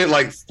making it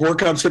like 4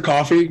 cups of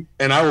coffee,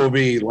 and I will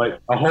be like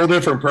a whole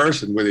different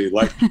person with you.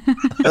 Like,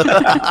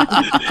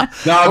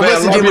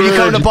 listen, dude, when you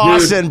come to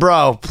Boston,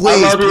 bro,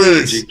 please, I love your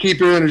energy. Keep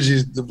your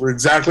energy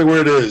exactly where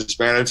it is,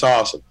 man. It's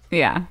awesome.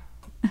 Yeah.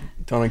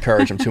 Don't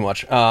encourage him too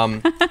much. I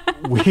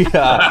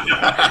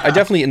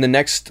definitely, in the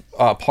next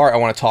part, I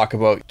want to talk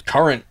about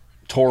current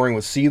touring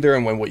with Seether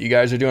and what you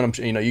guys are doing.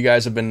 You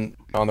guys have been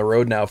on the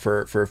road now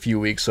for a few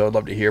weeks, so I'd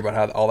love to hear about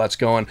how all that's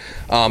going.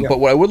 But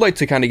what I would like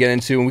to kind of get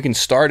into, and we can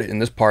start it in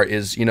this part,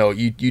 is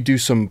you do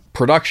some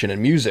production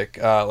and music,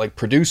 like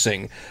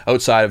producing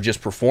outside of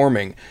just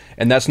performing,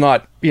 and that's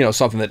not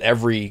something that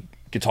every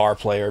guitar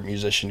player,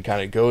 musician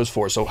kind of goes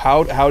for. So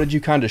how did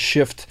you kind of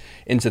shift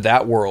into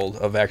that world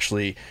of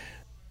actually,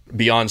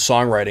 beyond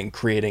songwriting,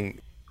 creating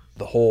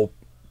the whole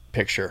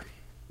picture?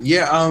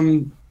 Yeah,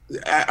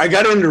 I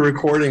got into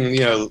recording,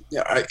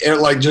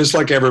 like just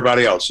like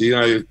everybody else.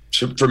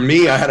 For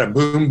me, I had a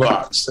boom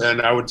box,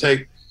 and I would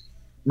take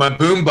my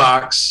boom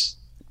box,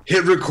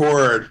 hit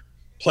record,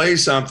 play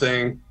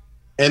something,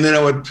 and then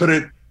I would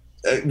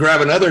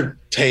grab another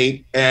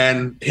tape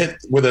and hit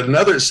with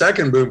another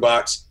second boom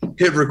box,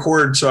 hit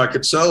record so I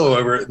could solo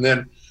over it, and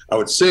then I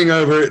would sing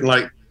over it,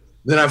 and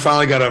then I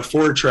finally got a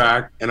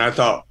 4-track, and I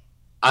thought,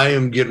 I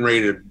am getting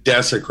ready to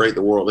desecrate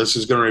the world. This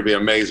is going to be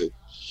amazing.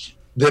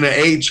 Then an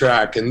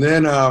 8-track, and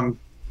then I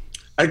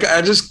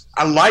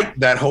like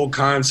that whole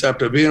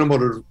concept of being able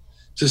to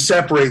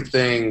separate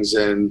things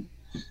and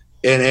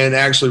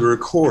actually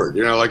record.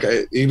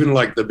 Even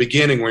like the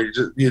beginning where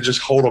you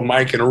just hold a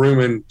mic in a room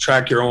and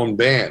track your own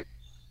band.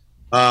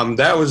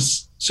 That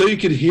was so you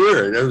could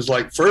hear it. It was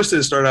like, first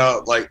it started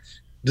out like,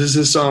 does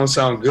this song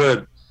sound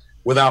good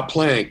without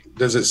playing?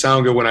 Does it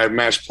sound good when I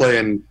mash play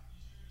and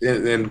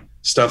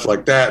stuff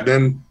like that?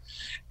 And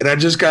I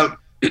just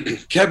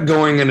kept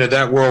going into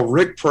that world.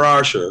 Rick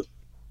Parasha,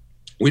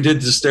 we did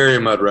the Stereo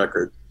Mud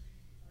record,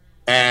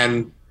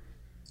 and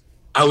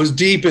I was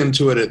deep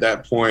into it at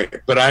that point,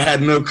 but I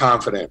had no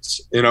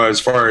confidence, as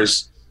far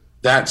as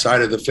that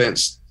side of the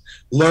fence,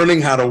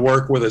 learning how to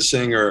work with a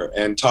singer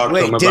and talk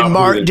to them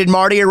about did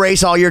Marty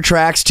erase all your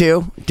tracks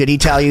too? Did he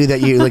tell you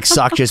that you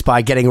suck just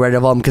by getting rid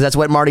of them? Because that's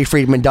what Marty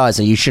Friedman does,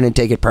 and you shouldn't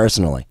take it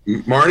personally.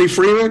 Marty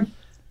Friedman?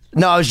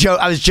 No, I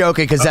was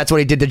joking, because that's what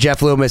he did to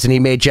Jeff Loomis, and he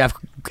made Jeff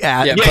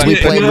we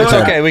played with it's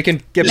him. okay. We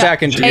can get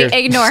back into your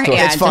Ignore story.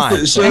 It's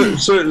fine.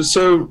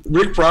 So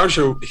Rick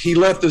Brasher, he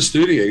left the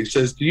studio. He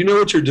says, "Do you know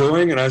what you're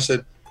doing?" And I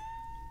said,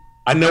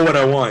 "I know what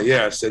I want.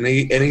 Yes." And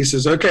he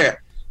says, "Okay,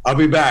 I'll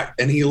be back."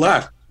 And he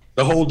left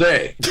the whole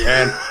day.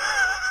 And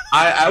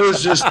I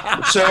was just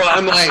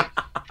I'm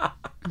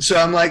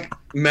like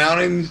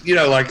mounting,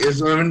 like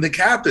I'm in the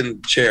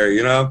captain chair,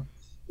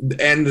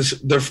 And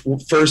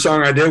the first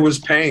song I did was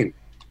Pain.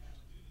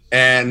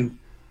 And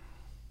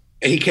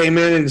he came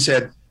in and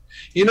said,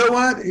 "You know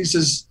what?" He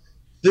says,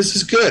 "This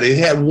is good." He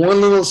had one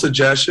little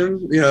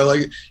suggestion,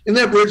 like in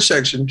that bridge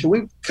section, can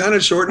we kind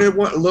of shorten it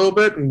a little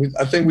bit? And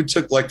I think we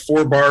took like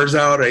 4 bars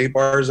out, 8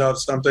 bars out,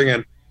 something,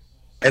 and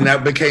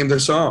that became the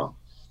song.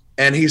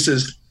 And he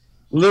says,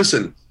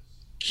 "Listen,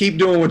 keep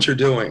doing what you're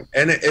doing."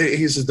 And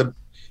he says the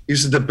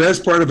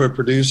best part of a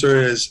producer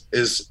is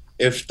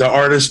if the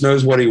artist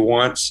knows what he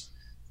wants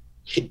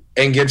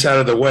and gets out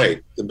of the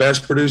way. The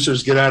best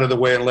producers get out of the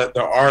way and let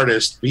the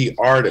artist be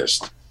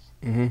artist.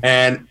 Mm-hmm.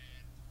 And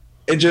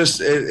it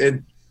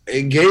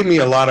gave me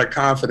a lot of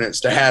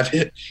confidence to have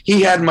it.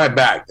 He had my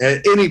back.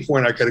 At any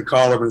point I could have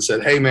called him and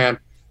said, "Hey man,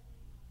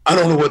 I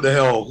don't know what the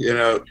hell,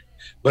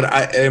 but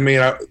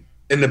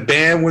and the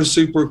band was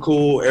super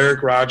cool.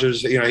 Eric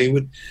Rogers,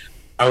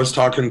 I was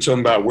talking to him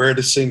about where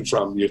to sing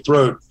from, your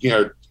throat,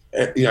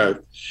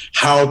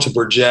 how to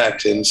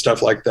project and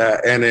stuff like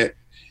that. And it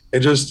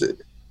just,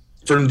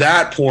 from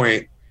that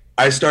point,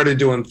 I started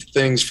doing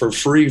things for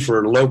free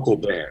for local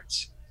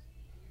bands.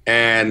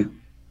 And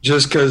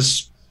just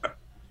because,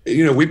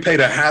 we paid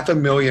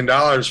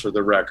 $500,000 for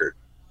the record.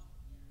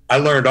 I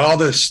learned all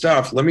this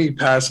stuff. Let me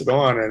pass it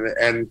on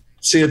and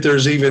see if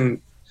there's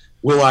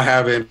will I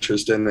have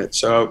interest in it?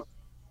 So,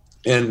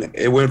 and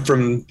it went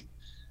from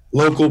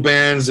local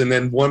bands, and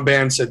then one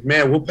band said,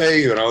 "Man, we'll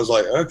pay you." And I was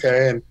like,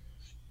 "Okay."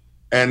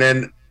 And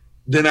then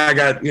I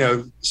got,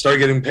 started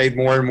getting paid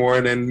more and more.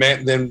 And then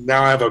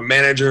now I have a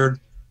manager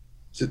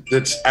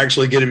that's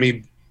actually getting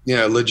me,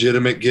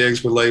 legitimate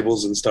gigs with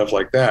labels and stuff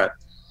like that.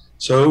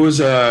 So it was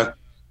a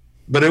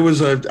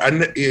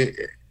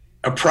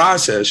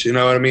process, you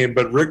know what I mean?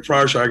 But Rick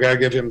Brasher, I got to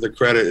give him the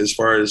credit as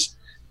far as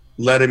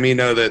letting me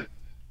know that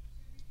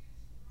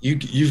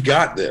you've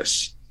got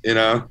this,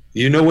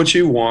 you know what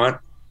you want.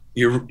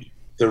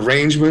 The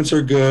arrangements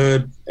are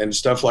good and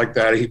stuff like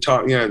that. He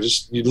taught,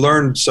 you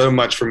learn so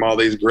much from all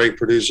these great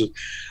producers.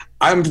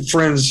 I'm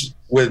friends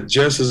with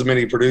just as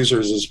many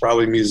producers as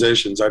probably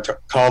musicians. I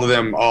call to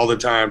them all the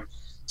time,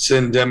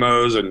 send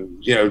demos, and,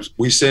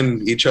 we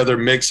send each other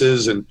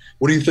mixes. And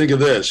what do you think of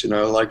this? And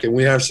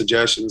we have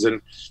suggestions.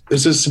 And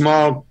it's a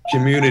small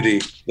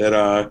community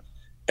that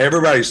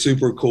everybody's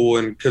super cool.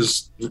 And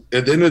because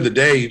at the end of the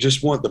day, you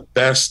just want the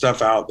best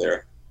stuff out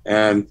there.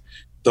 And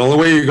the only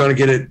way you're going to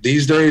get it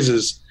these days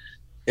is,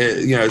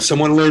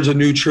 someone learns a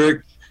new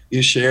trick,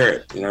 you share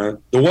it. The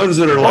ones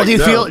that are I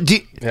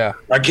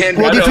can't.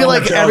 Well, do you feel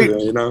like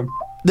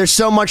there's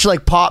so much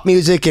like pop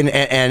music and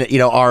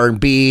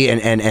R&B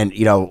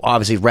and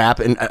obviously rap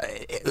and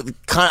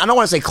I don't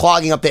want to say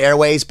clogging up the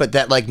airways, but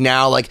that like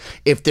now like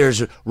if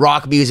there's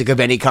rock music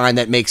of any kind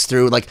that makes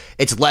through, like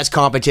it's less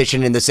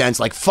competition in the sense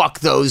like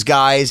fuck those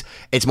guys.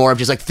 It's more of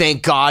just like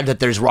thank God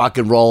that there's rock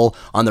and roll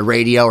on the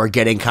radio or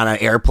getting kind of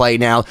airplay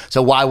now.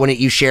 So why wouldn't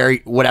you share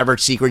whatever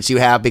secrets you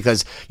have,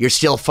 because you're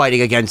still fighting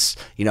against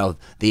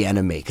the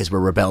enemy, because we're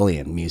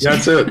rebellion music.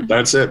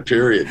 That's it.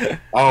 Period.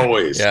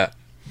 Always. Yeah.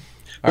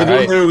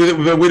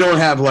 But we don't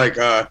have like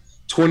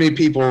 20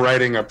 people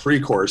writing a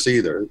pre-chorus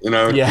either,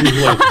 Yeah.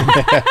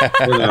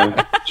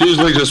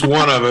 Usually just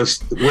one of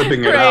us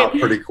whipping it out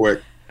pretty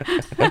quick.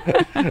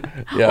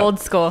 Yeah. Old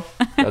school.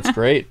 That's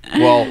great.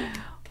 Well,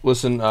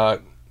 listen,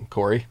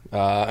 Corey,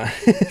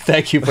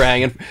 thank you for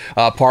hanging.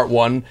 Part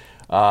 1,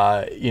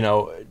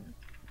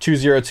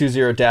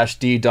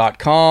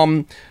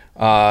 2020-d.com.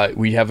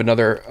 We have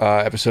another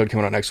episode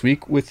coming out next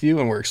week with you,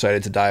 and we're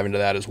excited to dive into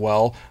that as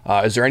well.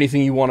 Is there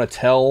anything you want to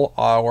tell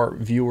our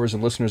viewers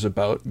and listeners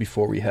about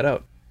before we head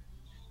out?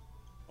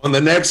 On the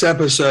next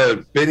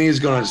episode, Benny is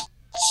going to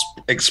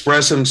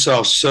express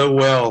himself so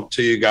well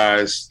to you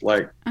guys.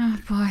 Like, oh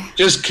boy,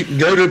 just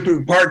go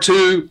to part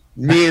 2,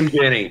 me and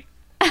Benny.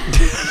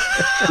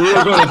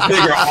 We're going to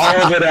figure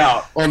all of it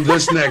out on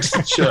this next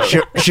show.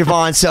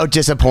 Siobhan's so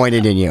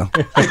disappointed in you.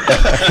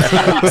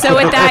 So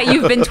with that,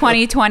 you've been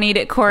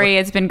 2020'd. Corey,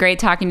 it's been great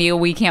talking to you.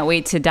 We can't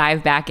wait to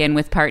dive back in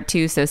with part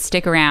 2. So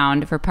stick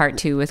around for part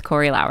 2 with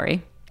Corey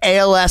Lowry.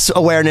 ALS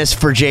awareness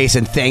for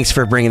Jason. Thanks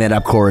for bringing it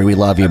up, Corey. We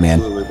love you, man.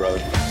 Absolutely, brother.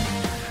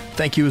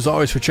 Thank you as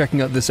always for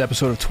checking out this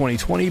episode of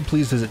 2020.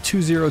 Please visit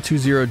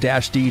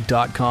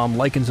 2020-d.com.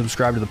 Like and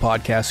subscribe to the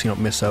podcast so you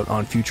don't miss out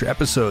on future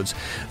episodes.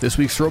 This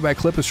week's throwback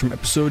clip is from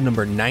episode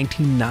number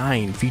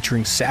 99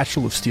 featuring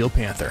Satchel of Steel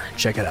Panther.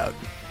 Check it out.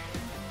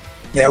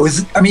 Yeah,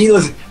 listen,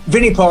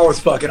 Vinnie Paul was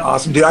fucking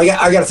awesome, dude. I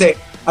got to say,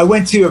 I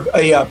went to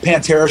a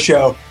Pantera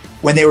show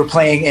when they were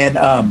playing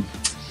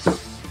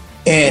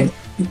in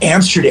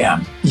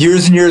Amsterdam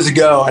years and years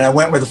ago, and I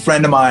went with a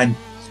friend of mine,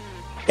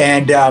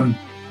 and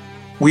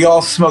we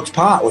all smoked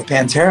pot with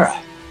Pantera.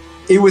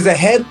 It was a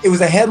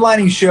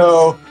headlining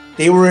show.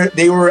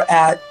 They were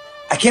at,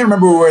 I can't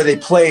remember where they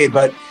played,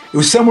 but it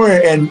was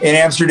somewhere in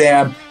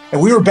Amsterdam.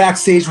 And we were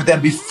backstage with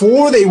them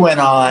before they went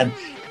on,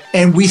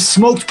 and we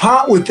smoked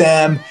pot with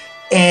them.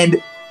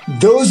 And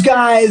those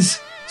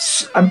guys,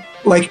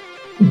 like,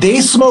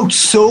 they smoked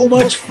so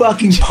much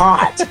fucking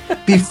pot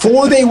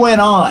before they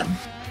went on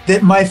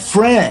that my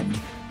friend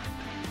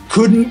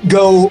couldn't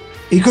go,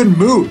 he couldn't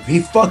move.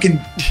 He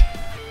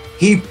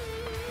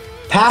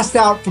passed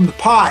out from the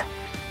pot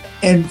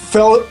and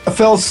fell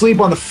asleep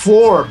on the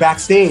floor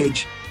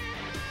backstage.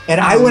 And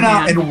I went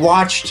out and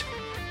watched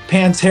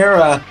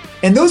Pantera,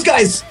 and those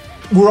guys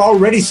were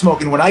already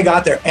smoking when I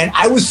got there. And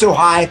I was so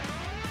high,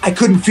 I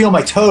couldn't feel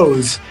my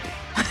toes.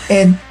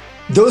 And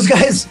those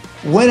guys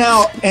went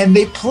out and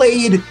they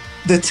played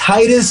the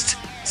tightest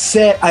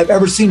set I've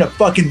ever seen a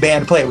fucking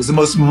band play. It was the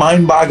most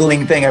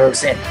mind-boggling thing I've ever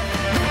seen.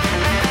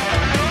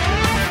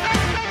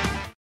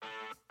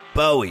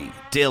 Bowie,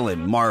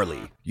 Dylan,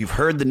 Marley. You've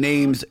heard the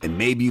names and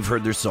maybe you've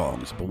heard their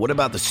songs, but what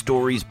about the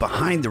stories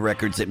behind the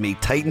records that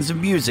make titans of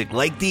music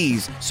like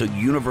these so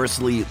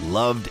universally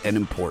loved and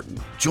important?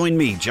 Join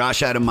me,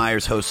 Josh Adam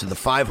Myers, host of The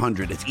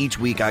 500, as each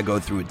week I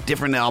go through a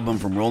different album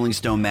from Rolling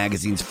Stone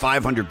magazine's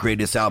 500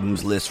 Greatest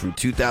Albums list from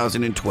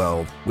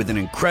 2012 with an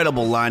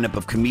incredible lineup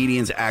of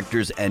comedians,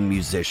 actors, and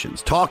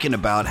musicians talking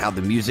about how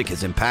the music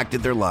has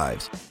impacted their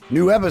lives.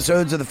 New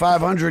episodes of The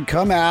 500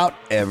 come out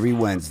every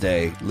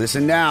Wednesday.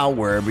 Listen now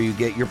wherever you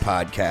get your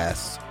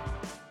podcasts.